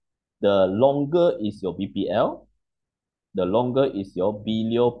 The longer is your BPL, the longer is your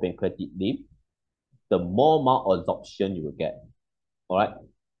biliopancreatic limb, the more malabsorption you will get. All right.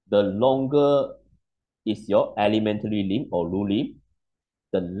 The longer is your alimentary limb or low limb,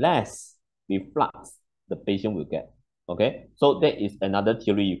 the less reflux the patient will get. Okay, so that is another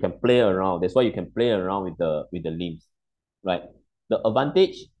theory you can play around. That's why you can play around with the limbs, right? The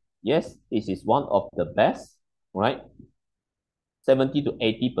advantage, yes, this is one of the best, right? 70 to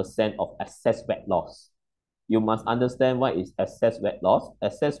 80% of excess weight loss. You must understand what is excess weight loss.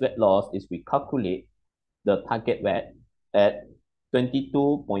 Excess weight loss is we calculate the target weight at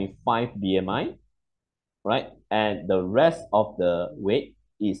 22.5 BMI, right? And the rest of the weight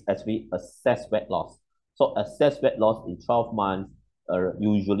is actually excess weight loss. So excess weight loss in 12 months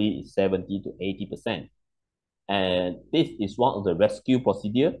usually is 70 to 80%. And this is one of the rescue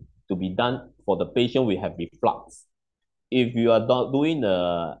procedure to be done for the patient we have reflux. If you are not doing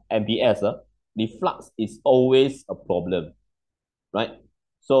the MBS, reflux is always a problem, right?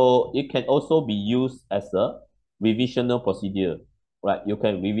 So it can also be used as a revisional procedure, right? You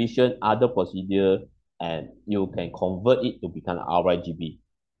can revision other procedure and you can convert it to become RIGB,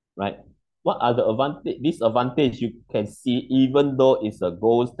 right? What are the advantage? Disadvantage you can see, even though it's a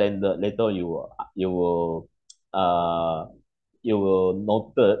gold standard, later uh you will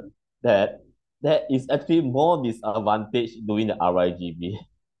note that there is actually more disadvantage doing the RIGB.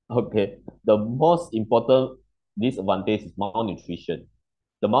 Okay, the most important disadvantage is malnutrition.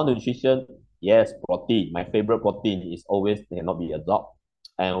 The malnutrition, yes, protein. My favorite protein is always cannot be absorbed.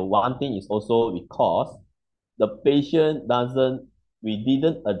 And one thing is also because the patient doesn't, we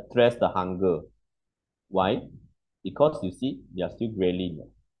didn't address the hunger. Why? Because you see, they are still ghrelin.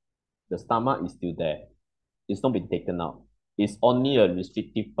 The stomach is still there. It's not been taken out. It's only a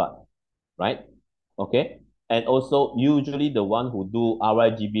restrictive part, right? Okay. And also, usually the one who do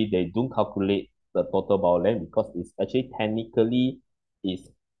RIGB, they don't calculate the total bowel length because it's actually technically is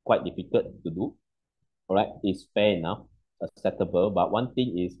quite difficult to do. All right, it's fair enough, acceptable. But one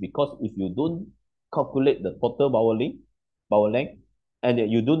thing is because if you don't calculate the total bowel length, and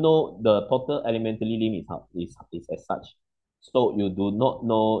you do know the total alimentary limit is as such, so you do not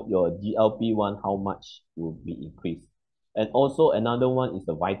know your GLP-1 how much will be increased. And also another one is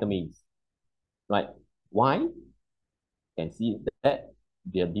the vitamins, right? Why? You can see that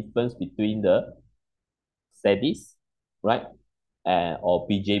the difference between the SEDIS, right, or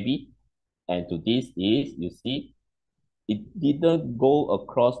PJB, and to this is you see it didn't go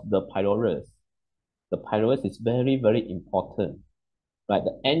across the pylorus. The pylorus is very, very important. Right?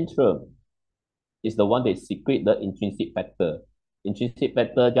 The antrum is the one that secrete the intrinsic factor. Intrinsic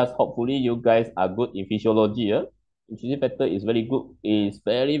factor, just hopefully you guys are good in physiology. Yeah? Intrinsic factor is very good. It's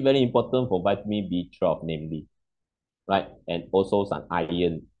very, very important for vitamin B12, namely. Right? And also some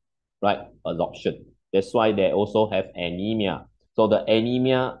iron, right? Absorption. That's why they also have anemia. So the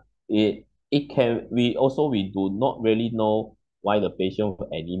anemia, it can, we do not really know why the patient with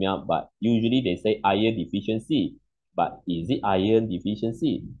anemia, but usually they say iron deficiency. But is it iron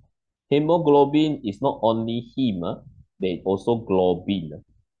deficiency? Hemoglobin is not only heme, there's also globin,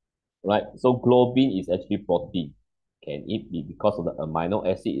 right? So globin is actually protein. Can it be because of the amino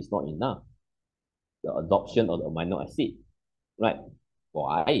acid is not enough? The adoption of the amino acid, right?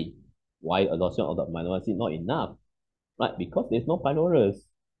 Why? Why adoption of the amino acid not enough? Right? Because there's no pylorus,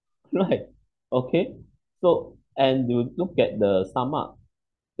 right? Okay. So, and you look at the stomach,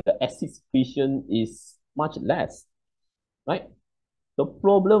 the acid secretion is much less, right? The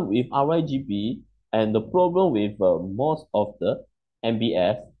problem with RIGB and the problem with most of the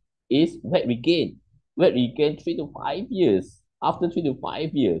MBS is weight regain. Weight regain 3 to 5 years. After 3 to 5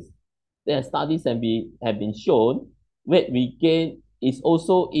 years, there studies have been shown weight regain is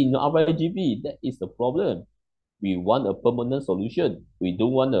also in RIGB. That is the problem. We want a permanent solution. We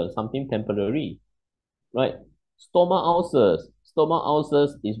don't want something temporary, right? Stomach ulcers. Stomach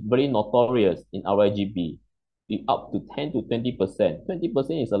ulcers is very notorious in RIGB. Be up to 10 to 20%.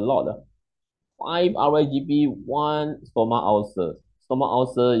 20% is a lot. 5 RIGB, one stomach ulcer. Stomach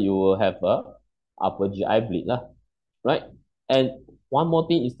ulcer, you will have a upper GI bleed, right? And One more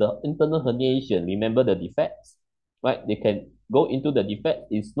thing is the internal herniation. Remember the defects, right? They can go into the defect.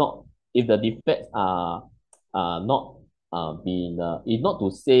 It's not if the defects are not being it's not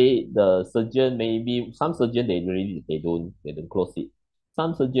to say the surgeon, maybe some surgeon they don't close it.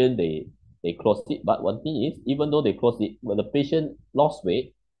 Some surgeon they close it, but one thing is even though they close it, when the patient lost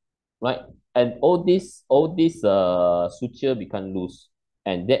weight, right? And all this suture become loose,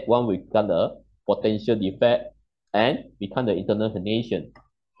 and that one will become the potential defect and become the internal herniation.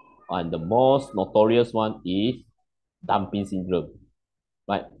 And the most notorious one is dumping syndrome,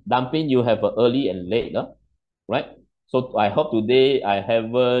 right? Dumping, you have a early and late, right? So I hope today I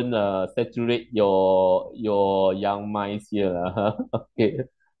haven't saturate your young minds here. Okay,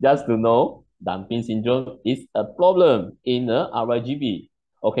 just to know, dumping syndrome is a problem in the RIGB.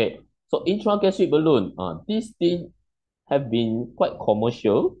 Okay, so intragastric balloon, this thing have been quite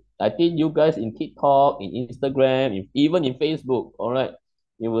commercial. I think you guys in TikTok, in Instagram, even in Facebook, all right,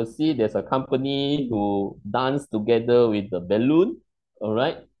 you will see there's a company who dance together with the balloon, all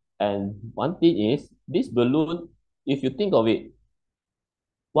right. And one thing is, this balloon, if you think of it,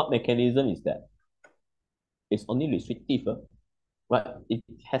 what mechanism is that? It's only restrictive, right? It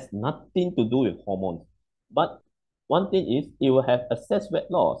has nothing to do with hormones. But one thing is, it will have excess weight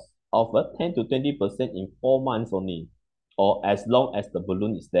loss of 10 to 20% in 4 months only, or as long as the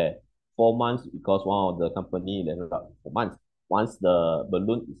balloon is there. 4 months because one of the company that 4 months. Once the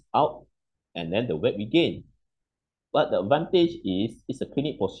balloon is out, and then the weight regain. But the advantage is it's a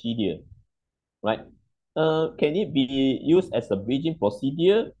clinic procedure, right? Can it be used as a bridging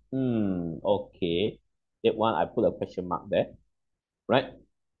procedure? Okay. That one I put a question mark there, right?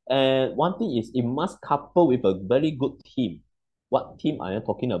 And one thing is it must couple with a very good team. What team I am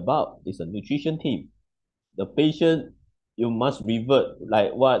talking about is a nutrition team. The patient, you must revert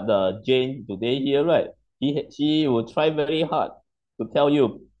like what the Jane today here, right? She will try very hard to tell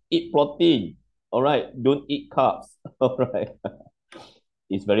you eat protein, all right, don't eat carbs, all right.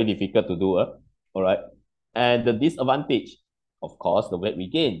 It's very difficult to do, all right. And the disadvantage, of course, the weight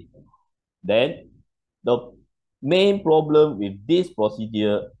regain. Then the main problem with this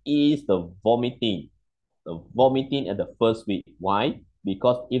procedure is the vomiting at the first week. Why?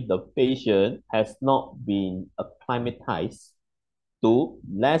 Because if the patient has not been acclimatized to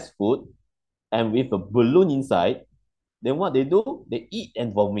less food and with a balloon inside, then what they do? They eat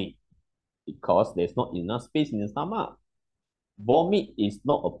and vomit because there's not enough space in the stomach. Vomit is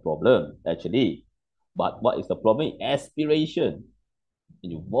not a problem, actually. But what is the problem? Aspiration.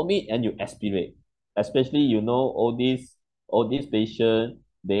 You vomit and you aspirate. Especially, all these patients,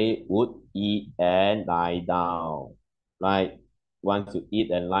 they would eat and lie down, right? Once you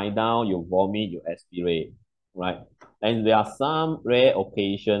eat and lie down, you vomit, you aspirate, right? And there are some rare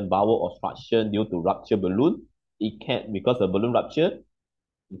occasions, bowel obstruction due to rupture balloon. It can, because the balloon rupture,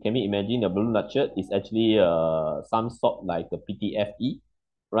 you can imagine a balloon rupture is actually some sort like a PTFE,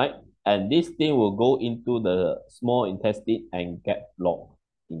 right? And this thing will go into the small intestine and get blocked.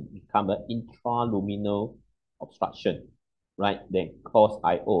 It become an intraluminal obstruction, right? Then cause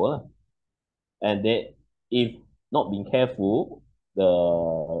IO. And then if not being careful,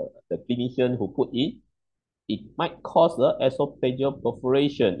 the clinician who put in, it might cause the esophageal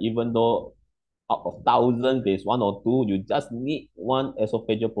perforation, even though out of thousands, there's one or two, you just need one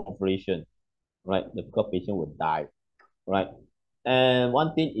esophageal perforation, right? The patient will die, right? And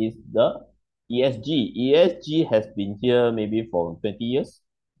one thing is the ESG. ESG has been here maybe for 20 years,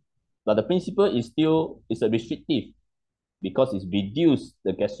 but the principle is still is a restrictive because it's reduced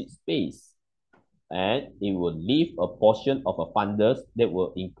the gastric space and it will leave a portion of a fundus that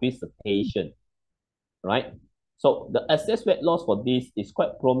will increase the patient, right? So the excess weight loss for this is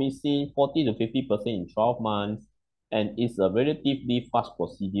quite promising, 40 to 50% in 12 months, and it's a relatively fast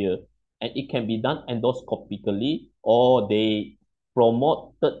procedure, and it can be done endoscopically, or they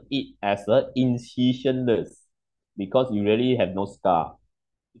promoted it as a incisionless because you really have no scar.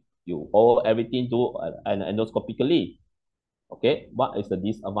 You all everything do an endoscopically. Okay, what is the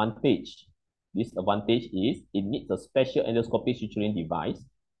disadvantage? Disadvantage is it needs a special endoscopic suturing device,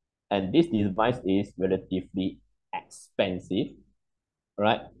 and this device is relatively expensive,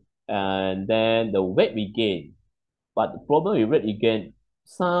 right? And then the weight regain. But the problem with weight regain,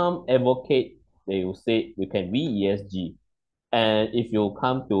 some advocate, they will say we can re-ESG. And if you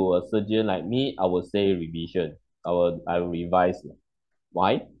come to a surgeon like me, I will say revision. I will revise.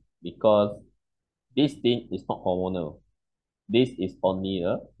 Why? Because this thing is not hormonal. This is only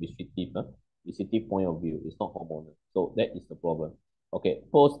a restrictive point of view. It's not hormonal. So that is the problem. Okay,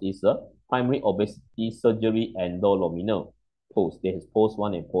 post is a primary obesity surgery endoluminal post. There is post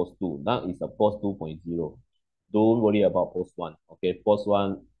 1 and post 2. Now it's a post 2.0. don't worry about post one. Okay, post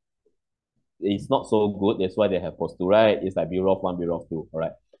one is not so good. That's why they have post two, right? It's like bureau of one, bureau of two. All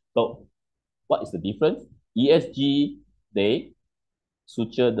right. So what is the difference? ESG, they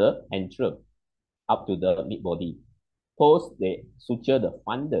suture the antrum up to the mid body. Post, they suture the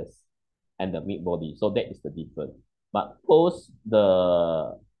fundus and the mid body. So that is the difference. But post,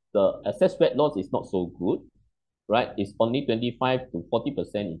 the excess fat loss is not so good, right? It's only 25 to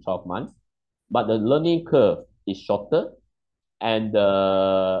 40% in 12 months. But the learning curve is shorter, and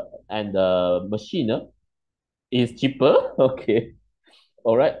the machine is cheaper. Okay.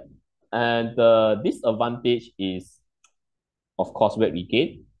 All right. And the disadvantage is, of course, weight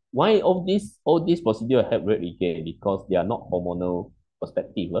regain. Why all these procedures have weight regain? Because they are not hormonal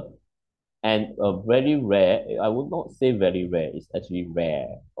perspective. And very rare, I would not say very rare, it's actually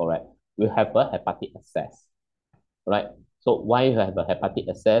rare. All right. We have a hepatic access. Right. So why you have a hepatic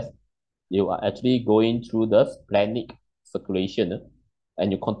access? You are actually going through the splenic circulation,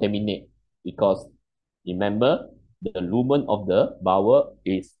 and you contaminate, because remember, the lumen of the bowel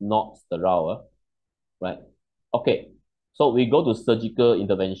is not sterile, right? Okay, so we go to surgical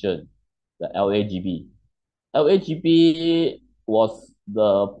intervention, the LAGB. LAGB was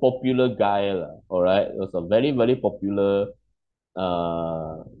the popular guy, all right? It was a very, very popular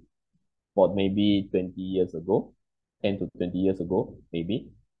uh, for maybe 20 years ago, 10 to 20 years ago, maybe.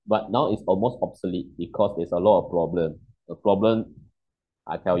 But now it's almost obsolete because there's a lot of problem. The problem,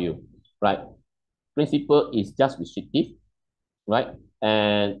 I tell you, right? Principle is just restrictive, right?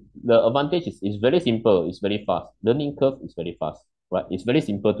 And the advantage is very simple, it's very fast. Learning curve is very fast, right? It's very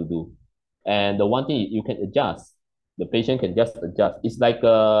simple to do. And the one thing you can adjust, the patient can just adjust. It's like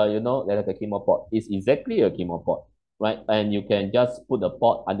like a chemo pot. It's exactly a chemo pot, right? And you can just put the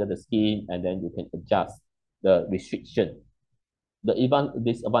pot under the skin, and then you can adjust the restriction. The even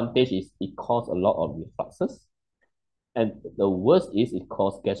disadvantage is it causes a lot of refluxes. And the worst is it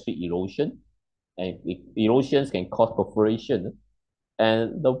causes gastric erosion, and erosions can cause perforation.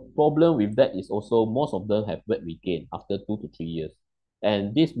 And the problem with that is also most of them have weight regain after 2 to 3 years.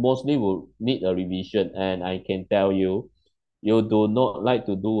 And this mostly will need a revision. And I can tell you, you do not like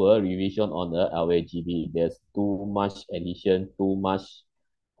to do a revision on the LAGB. There's too much addition, too much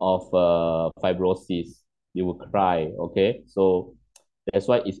of fibrosis. You will cry, okay? So that's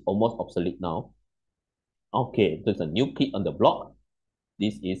why it's almost obsolete now. Okay, there's a new kid on the block.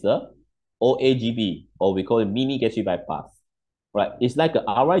 This is a OAGB, or we call it mini gastric bypass. Right? It's like a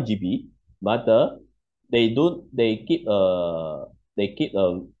RIGB, but they keep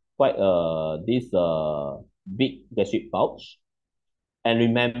quite this big gastric pouch. And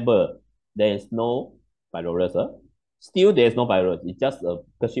remember, there is no pylorus. Still, there is no pylorus. It's just a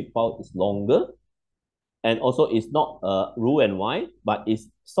gastric pouch is longer, and also it's not blue and white, but it's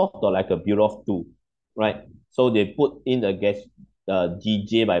sort of like a bureau of two, right? So they put in the gas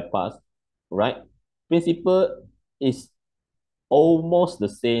GJ bypass, right? Principle is almost the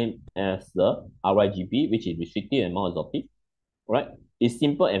same as the RIGB, which is restrictive and non-absorptive, right? It's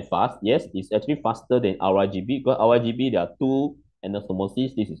simple and fast. Yes, it's actually faster than RIGB, because RIGB, there are two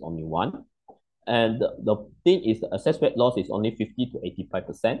anastomosis. This is only one. And the thing is, the excess fat loss is only 50 to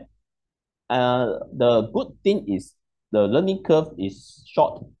 85%. The good thing is the learning curve is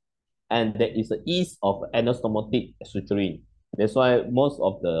short, and there is an ease of anastomotic suturing. That's why most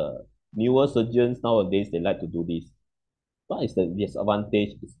of the newer surgeons nowadays, they like to do this. What is the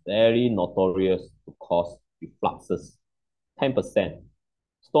disadvantage? It's very notorious to cause refluxes, 10%.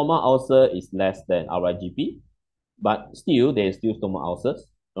 Stoma ulcer is less than RIGP, but still, there is still stoma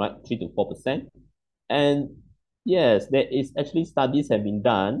ulcers, right? 3 to 4%. And yes, there is actually studies have been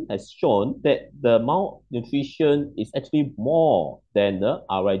done, has shown that the malnutrition is actually more than the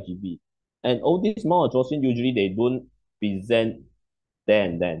RIGB. And all these malabsorption, usually they don't present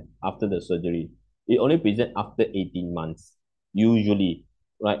then after the surgery. It only present after 18 months, usually,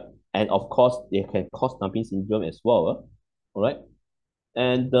 right? And of course, they can cause dumping syndrome as well. All right.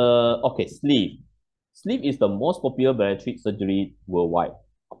 And okay, sleep. Sleep is the most popular bariatric surgery worldwide.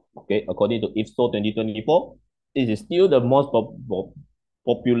 Okay, according to IFSO 2024, this is still the most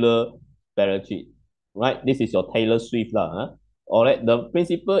popular bariatric, right? This is your Taylor Swift lah. Huh? All right, the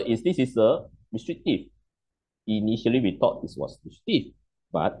principle is this is a restrictive. Initially, we thought this was restrictive,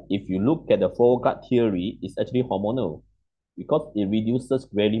 but if you look at the foregut theory, it's actually hormonal, because it reduces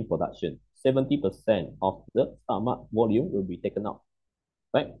ghrelin production. 70% of the stomach volume will be taken out,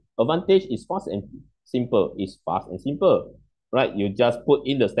 right? Advantage is fast and simple. It's fast and simple, right? You just put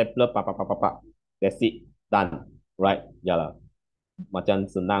in the stapler, pa, pa, pa, pa, pa. That's it, done, right? Yeah lah. Macam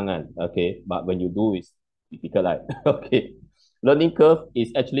senang kan, okay? But when you do, it's difficult, right? Okay. Learning curve is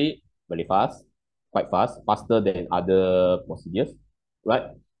actually very fast. quite fast, faster than other procedures, right?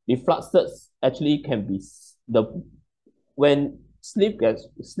 Refluxes actually can be the when sleeve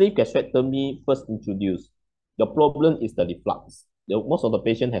gastrectomy first introduced, the problem is the reflux. Most of the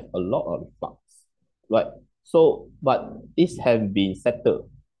patients have a lot of reflux, right? So, but this has been settled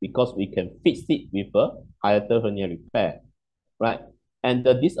because we can fix it with a hiatal hernia repair, right? And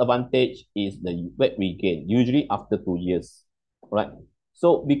the disadvantage is the weight regain, usually after 2 years, right?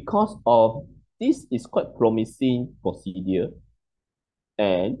 So because of this is quite promising procedure,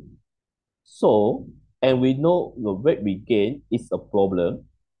 and so, and we know the weight regain is a problem.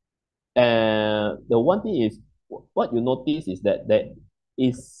 And the one thing is, what you notice is that there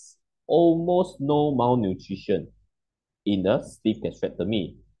is almost no malnutrition in the sleeve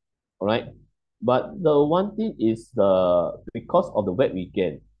gastrectomy, all right? But the one thing is because of the weight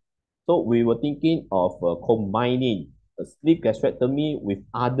regain, so we were thinking of combining a sleeve gastrectomy with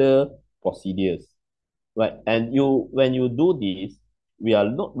other procedures, right? And when you do this, we are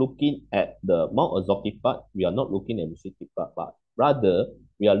not looking at the malabsorptive part, we are not looking at the restrictive part, but rather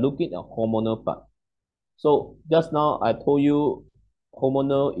we are looking at hormonal part. So just now I told you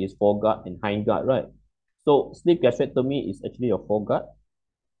hormonal is foreguard and hindguard, right? So sleeve gastrectomy is actually a foreguard,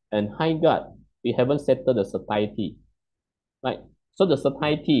 and hindguard, we haven't settled the satiety, right? So the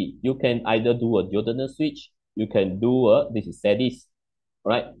satiety, you can either do a duodenal switch, you can do this is SADIS,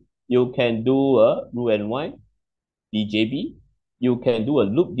 right? You can do a roux and wine, DJB, you can do a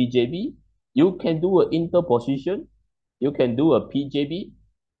loop DJB, you can do an interposition, you can do a PJB,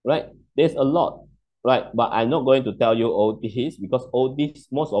 right? There's a lot, right? But I'm not going to tell you all this because all these,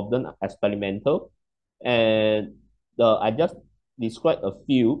 most of them are experimental. And I just described a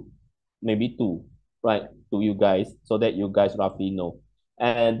few, maybe two, right, to you guys so that you guys roughly know.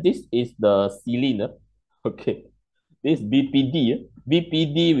 And this is the ceiling, okay. This BPD with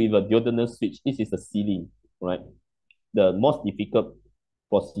a duodenal switch. This is the ceiling, right? The most difficult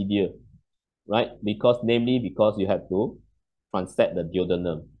procedure, right? Because you have to transect the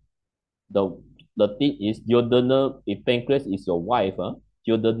duodenum. The the thing is duodenum, if pancreas is your wife,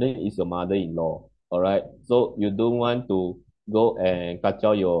 duodenum is your mother-in-law. All right. So you don't want to go and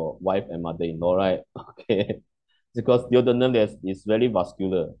kacau your wife and mother-in-law, right? Okay. Because duodenum is very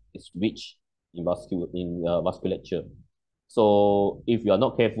vascular. It's rich in vasculature. So if you are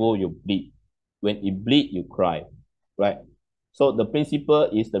not careful, you bleed. When it bleed, you cry, right? So the principle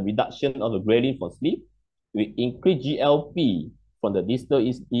is the reduction of the ghrelin from sleep. We increase GLP from the distal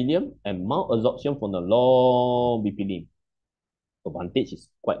ileum and malabsorption from the long BP limb. Advantage is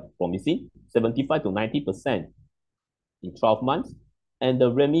quite promising, 75 to 90% in 12 months. And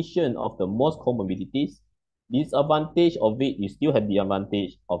the remission of the most comorbidities, disadvantage of it, you still have the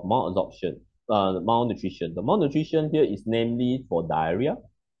advantage of malabsorption, malnutrition. The malnutrition here is namely for diarrhea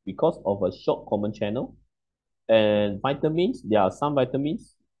because of a short common channel. And vitamins, there are some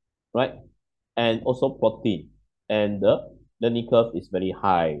vitamins, right? And also protein. And the learning curve is very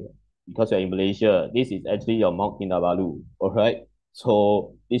high because you're in Malaysia. This is actually your Mount Kinabalu, all right?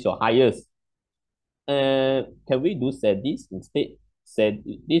 So this is your highest. Can we do SADIS instead? Said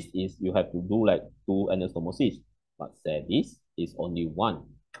this is you have to do like two anastomosis, but SADIS is only one.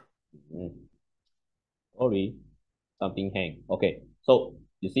 Sorry, something hang. Okay, so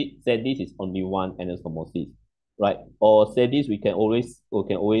you see, SADIS is only one anastomosis, right? Or SADIS,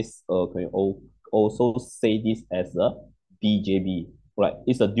 also say this as a DJB, right?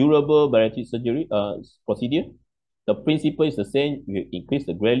 It's a durable bariatric surgery procedure. The principle is the same. We increase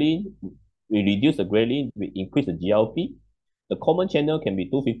the ghrelin, we reduce the ghrelin, we increase the GLP. The common channel can be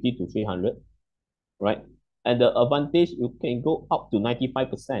 250 to 300, right? And the advantage, you can go up to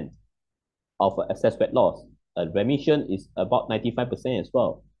 95% of excess fat loss. Remission is about 95% as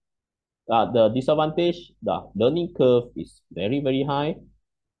well. The disadvantage, the learning curve is very, very high.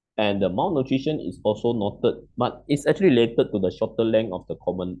 And the malnutrition is also noted, but it's actually related to the shorter length of the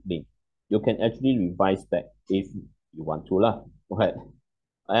common limb. You can actually revise that if you want to, lah. Right?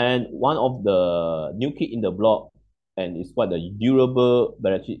 And one of the new kid in the block, and it's quite a durable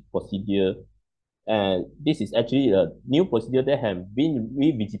bariatric procedure. And this is actually a new procedure that has been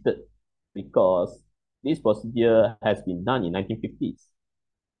revisited because this procedure has been done in 1950s,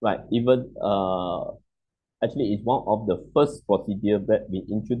 right? Even actually it's one of the first procedure that been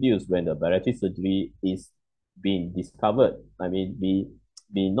introduced when the bariatric surgery is being discovered. I mean,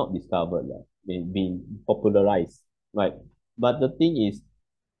 being not discovered, being popularized, right? But the thing is,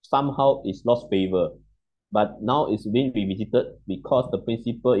 somehow it's lost favor. But now it's being revisited because the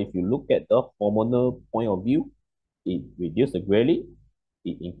principle, if you look at the hormonal point of view, it reduces the ghrelin,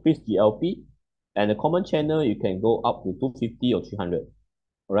 it increased GLP, and the common channel, you can go up to 250 or 300,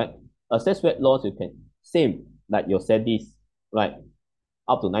 all right? Assess weight loss, you can same like your studies, right?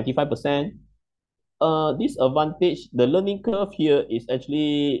 Up to 95%. Disadvantage, the learning curve here is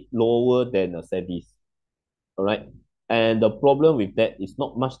actually lower than a studies. All right. And the problem with that is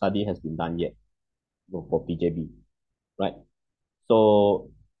not much study has been done yet, for PJB, right?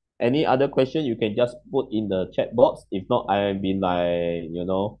 So any other question you can just put in the chat box. If not, I've been like,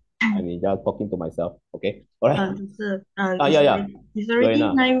 I mean just talking to myself. Okay. All right. It's Yeah, yeah. already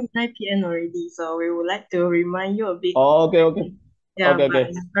Joanna. 9 p.m. already, so we would like to remind you a bit of Oh, okay, okay. yeah, Okay, but okay.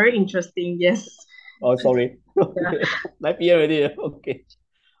 it's very interesting, yes. Oh, sorry. Yeah. Okay. 9 p.m. already. Okay.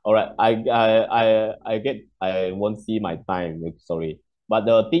 All right. I won't see my time. Sorry. But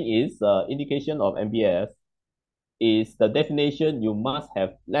the thing is, indication of MBS is the definition you must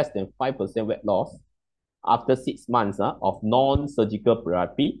have less than 5% weight loss after 6 months of non-surgical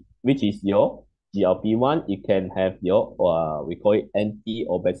therapy, which is your GLP-1. You can have your, we call it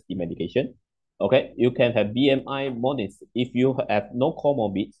anti-obesity medication. Okay, you can have BMI more than, if you have no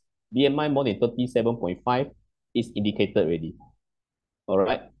comorbids, BMI more than 37.5 is indicated already. All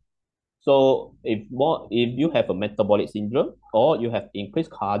right. So if you have a metabolic syndrome or you have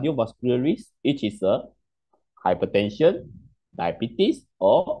increased cardiovascular risk, which is a hypertension, diabetes,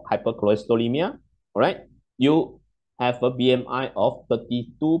 or hypercholesterolemia, all right, you have a BMI of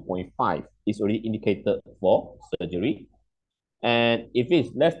 32.5, is already indicated for surgery. And if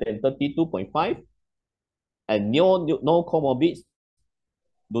it's less than 32.5 and no comorbids,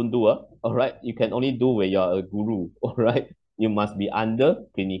 don't do it. All right, you can only do when you're a guru. All right, you must be under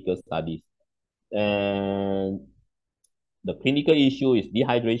clinical studies. And the clinical issue is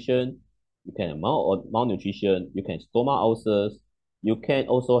dehydration. You can have malnutrition. You can stomach ulcers. You can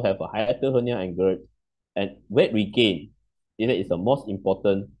also have a hiatal hernia and GERD. And weight regain. It is the most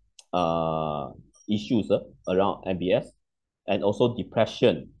important issues around MBS. And also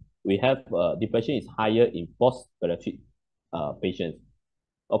depression. We have depression is higher in post-bariatric patients.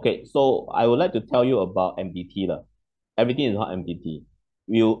 Okay, so I would like to tell you about MDT lah. Everything is not MDT.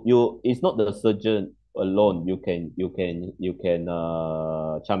 It's not the surgeon alone. You can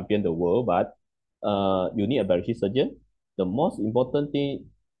champion the world, but you need a bariatric surgeon. The most important thing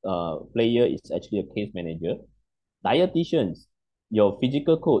player is actually a case manager, dietitians, your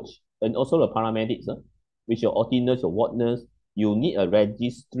physical coach, and also the paramedics, which your ordiners, your ward nurse. You need a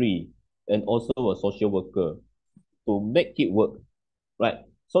registry and also a social worker to make it work, right?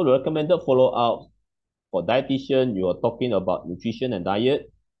 So the recommended follow-up for dietitian, you are talking about nutrition and diet.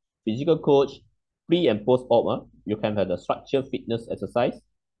 Physical coach, pre and post-op, you can have the structured fitness exercise.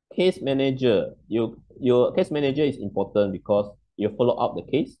 Case manager, your case manager is important because you follow up the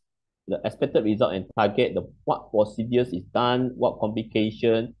case, the expected result and target the what procedures is done, what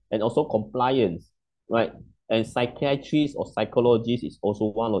complication, and also compliance, right? And psychiatrist or psychologist is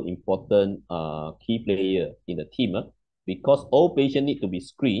also one of the important key player in the team, because all patients need to be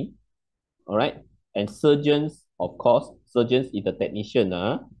screened, all right? And surgeons, of course, surgeons is the technician,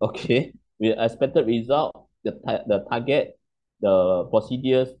 okay, with expected result, the target, the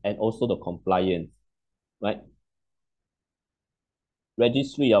procedures, and also the compliance, right?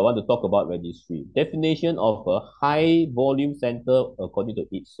 Registry, I want to talk about registry. Definition of a high volume center according to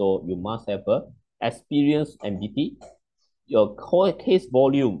it. So you must have a experienced MDT. Your core case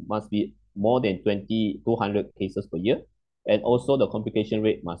volume must be more than 200 cases per year. And also the complication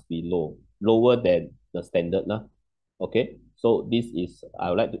rate must be lower than the standard. Okay, so this is, I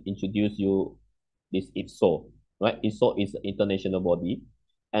would like to introduce you this IPSO, right? IPSO is an international body.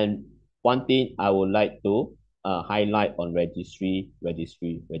 And one thing I would like to highlight on registry.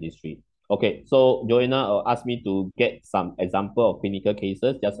 Okay, so Joanna asked me to get some example of clinical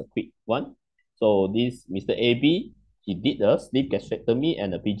cases, just a quick one. So this Mr. AB, he did a sleep gastrectomy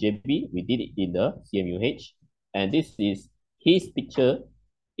and a PJB. We did it in the CMUH. And this is his picture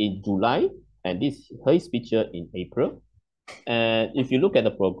in July, and this is his picture in April. And if you look at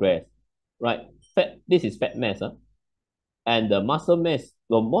the progress, right, this is fat mass, and the muscle mass,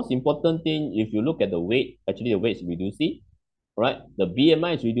 the most important thing, if you look at the weight, actually the weight is reducing, right? The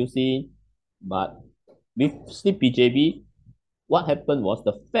BMI is reducing, but with sleep PJB, what happened was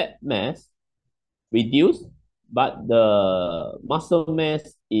the fat mass reduced, but the muscle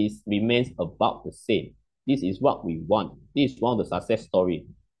mass is remains about the same. This is what we want. This is one of the success story.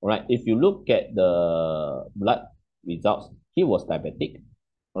 All right. If you look at the blood results, he was diabetic.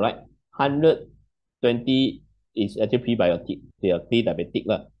 All right. 120 is actually prebiotic. They are pre-diabetic.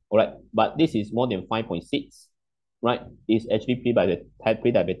 All right. But this is more than 5.6. Right. It's actually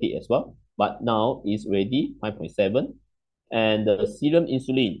pre-diabetic as well. But now it's already 5.7. And the serum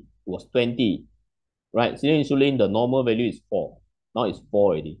insulin was 20. Right, serum insulin, the normal value is 4. Now it's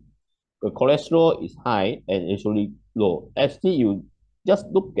 4 already. the cholesterol is high and actually low. Actually, you just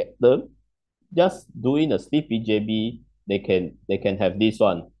look at them, just doing a sleep PJB, they can have this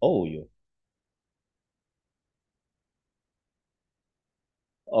one. Oh, you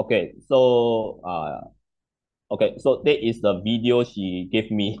okay? So that is the video she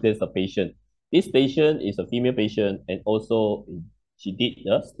gave me. There's a patient. This patient is a female patient, and also she did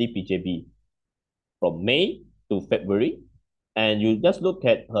the sleep PJB from May to February, and you just look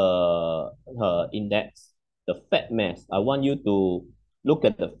at her index, the fat mass. I want you to look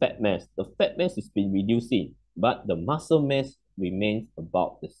at the fat mass. The fat mass has been reducing, but the muscle mass remains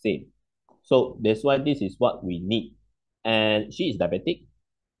about the same. So that's why this is what we need. And she is diabetic,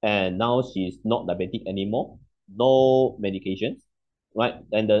 and now she is not diabetic anymore. No medications, right?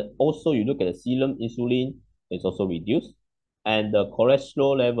 And also you look at the serum insulin, it's also reduced, and the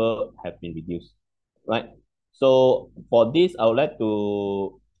cholesterol level have been reduced, right? So for this, I would like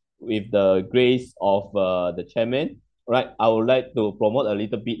to, with the grace of the chairman, right? I would like to promote a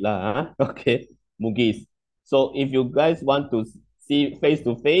little bit lah, huh? Okay, Mugis. So if you guys want to see face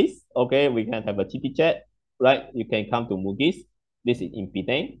to face, okay, we can have a chitty chat, right? You can come to Mugis. This is in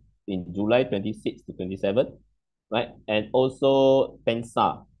Penang in July 26 to 27, right? And also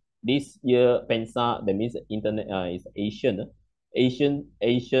Pensa. This year, Pensa, that means internet is Asian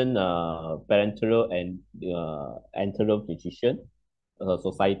parenteral and enteral nutrition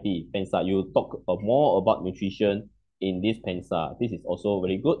society, Pensa. You talk more about nutrition in this Pensa. This is also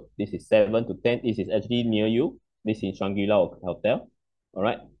very good. This is 7 to 10. This is actually near you. This is Shangri-La Hotel. All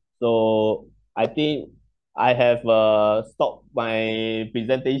right. So I think I have stopped my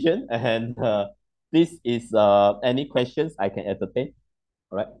presentation, and this is any questions I can entertain.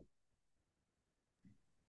 All right.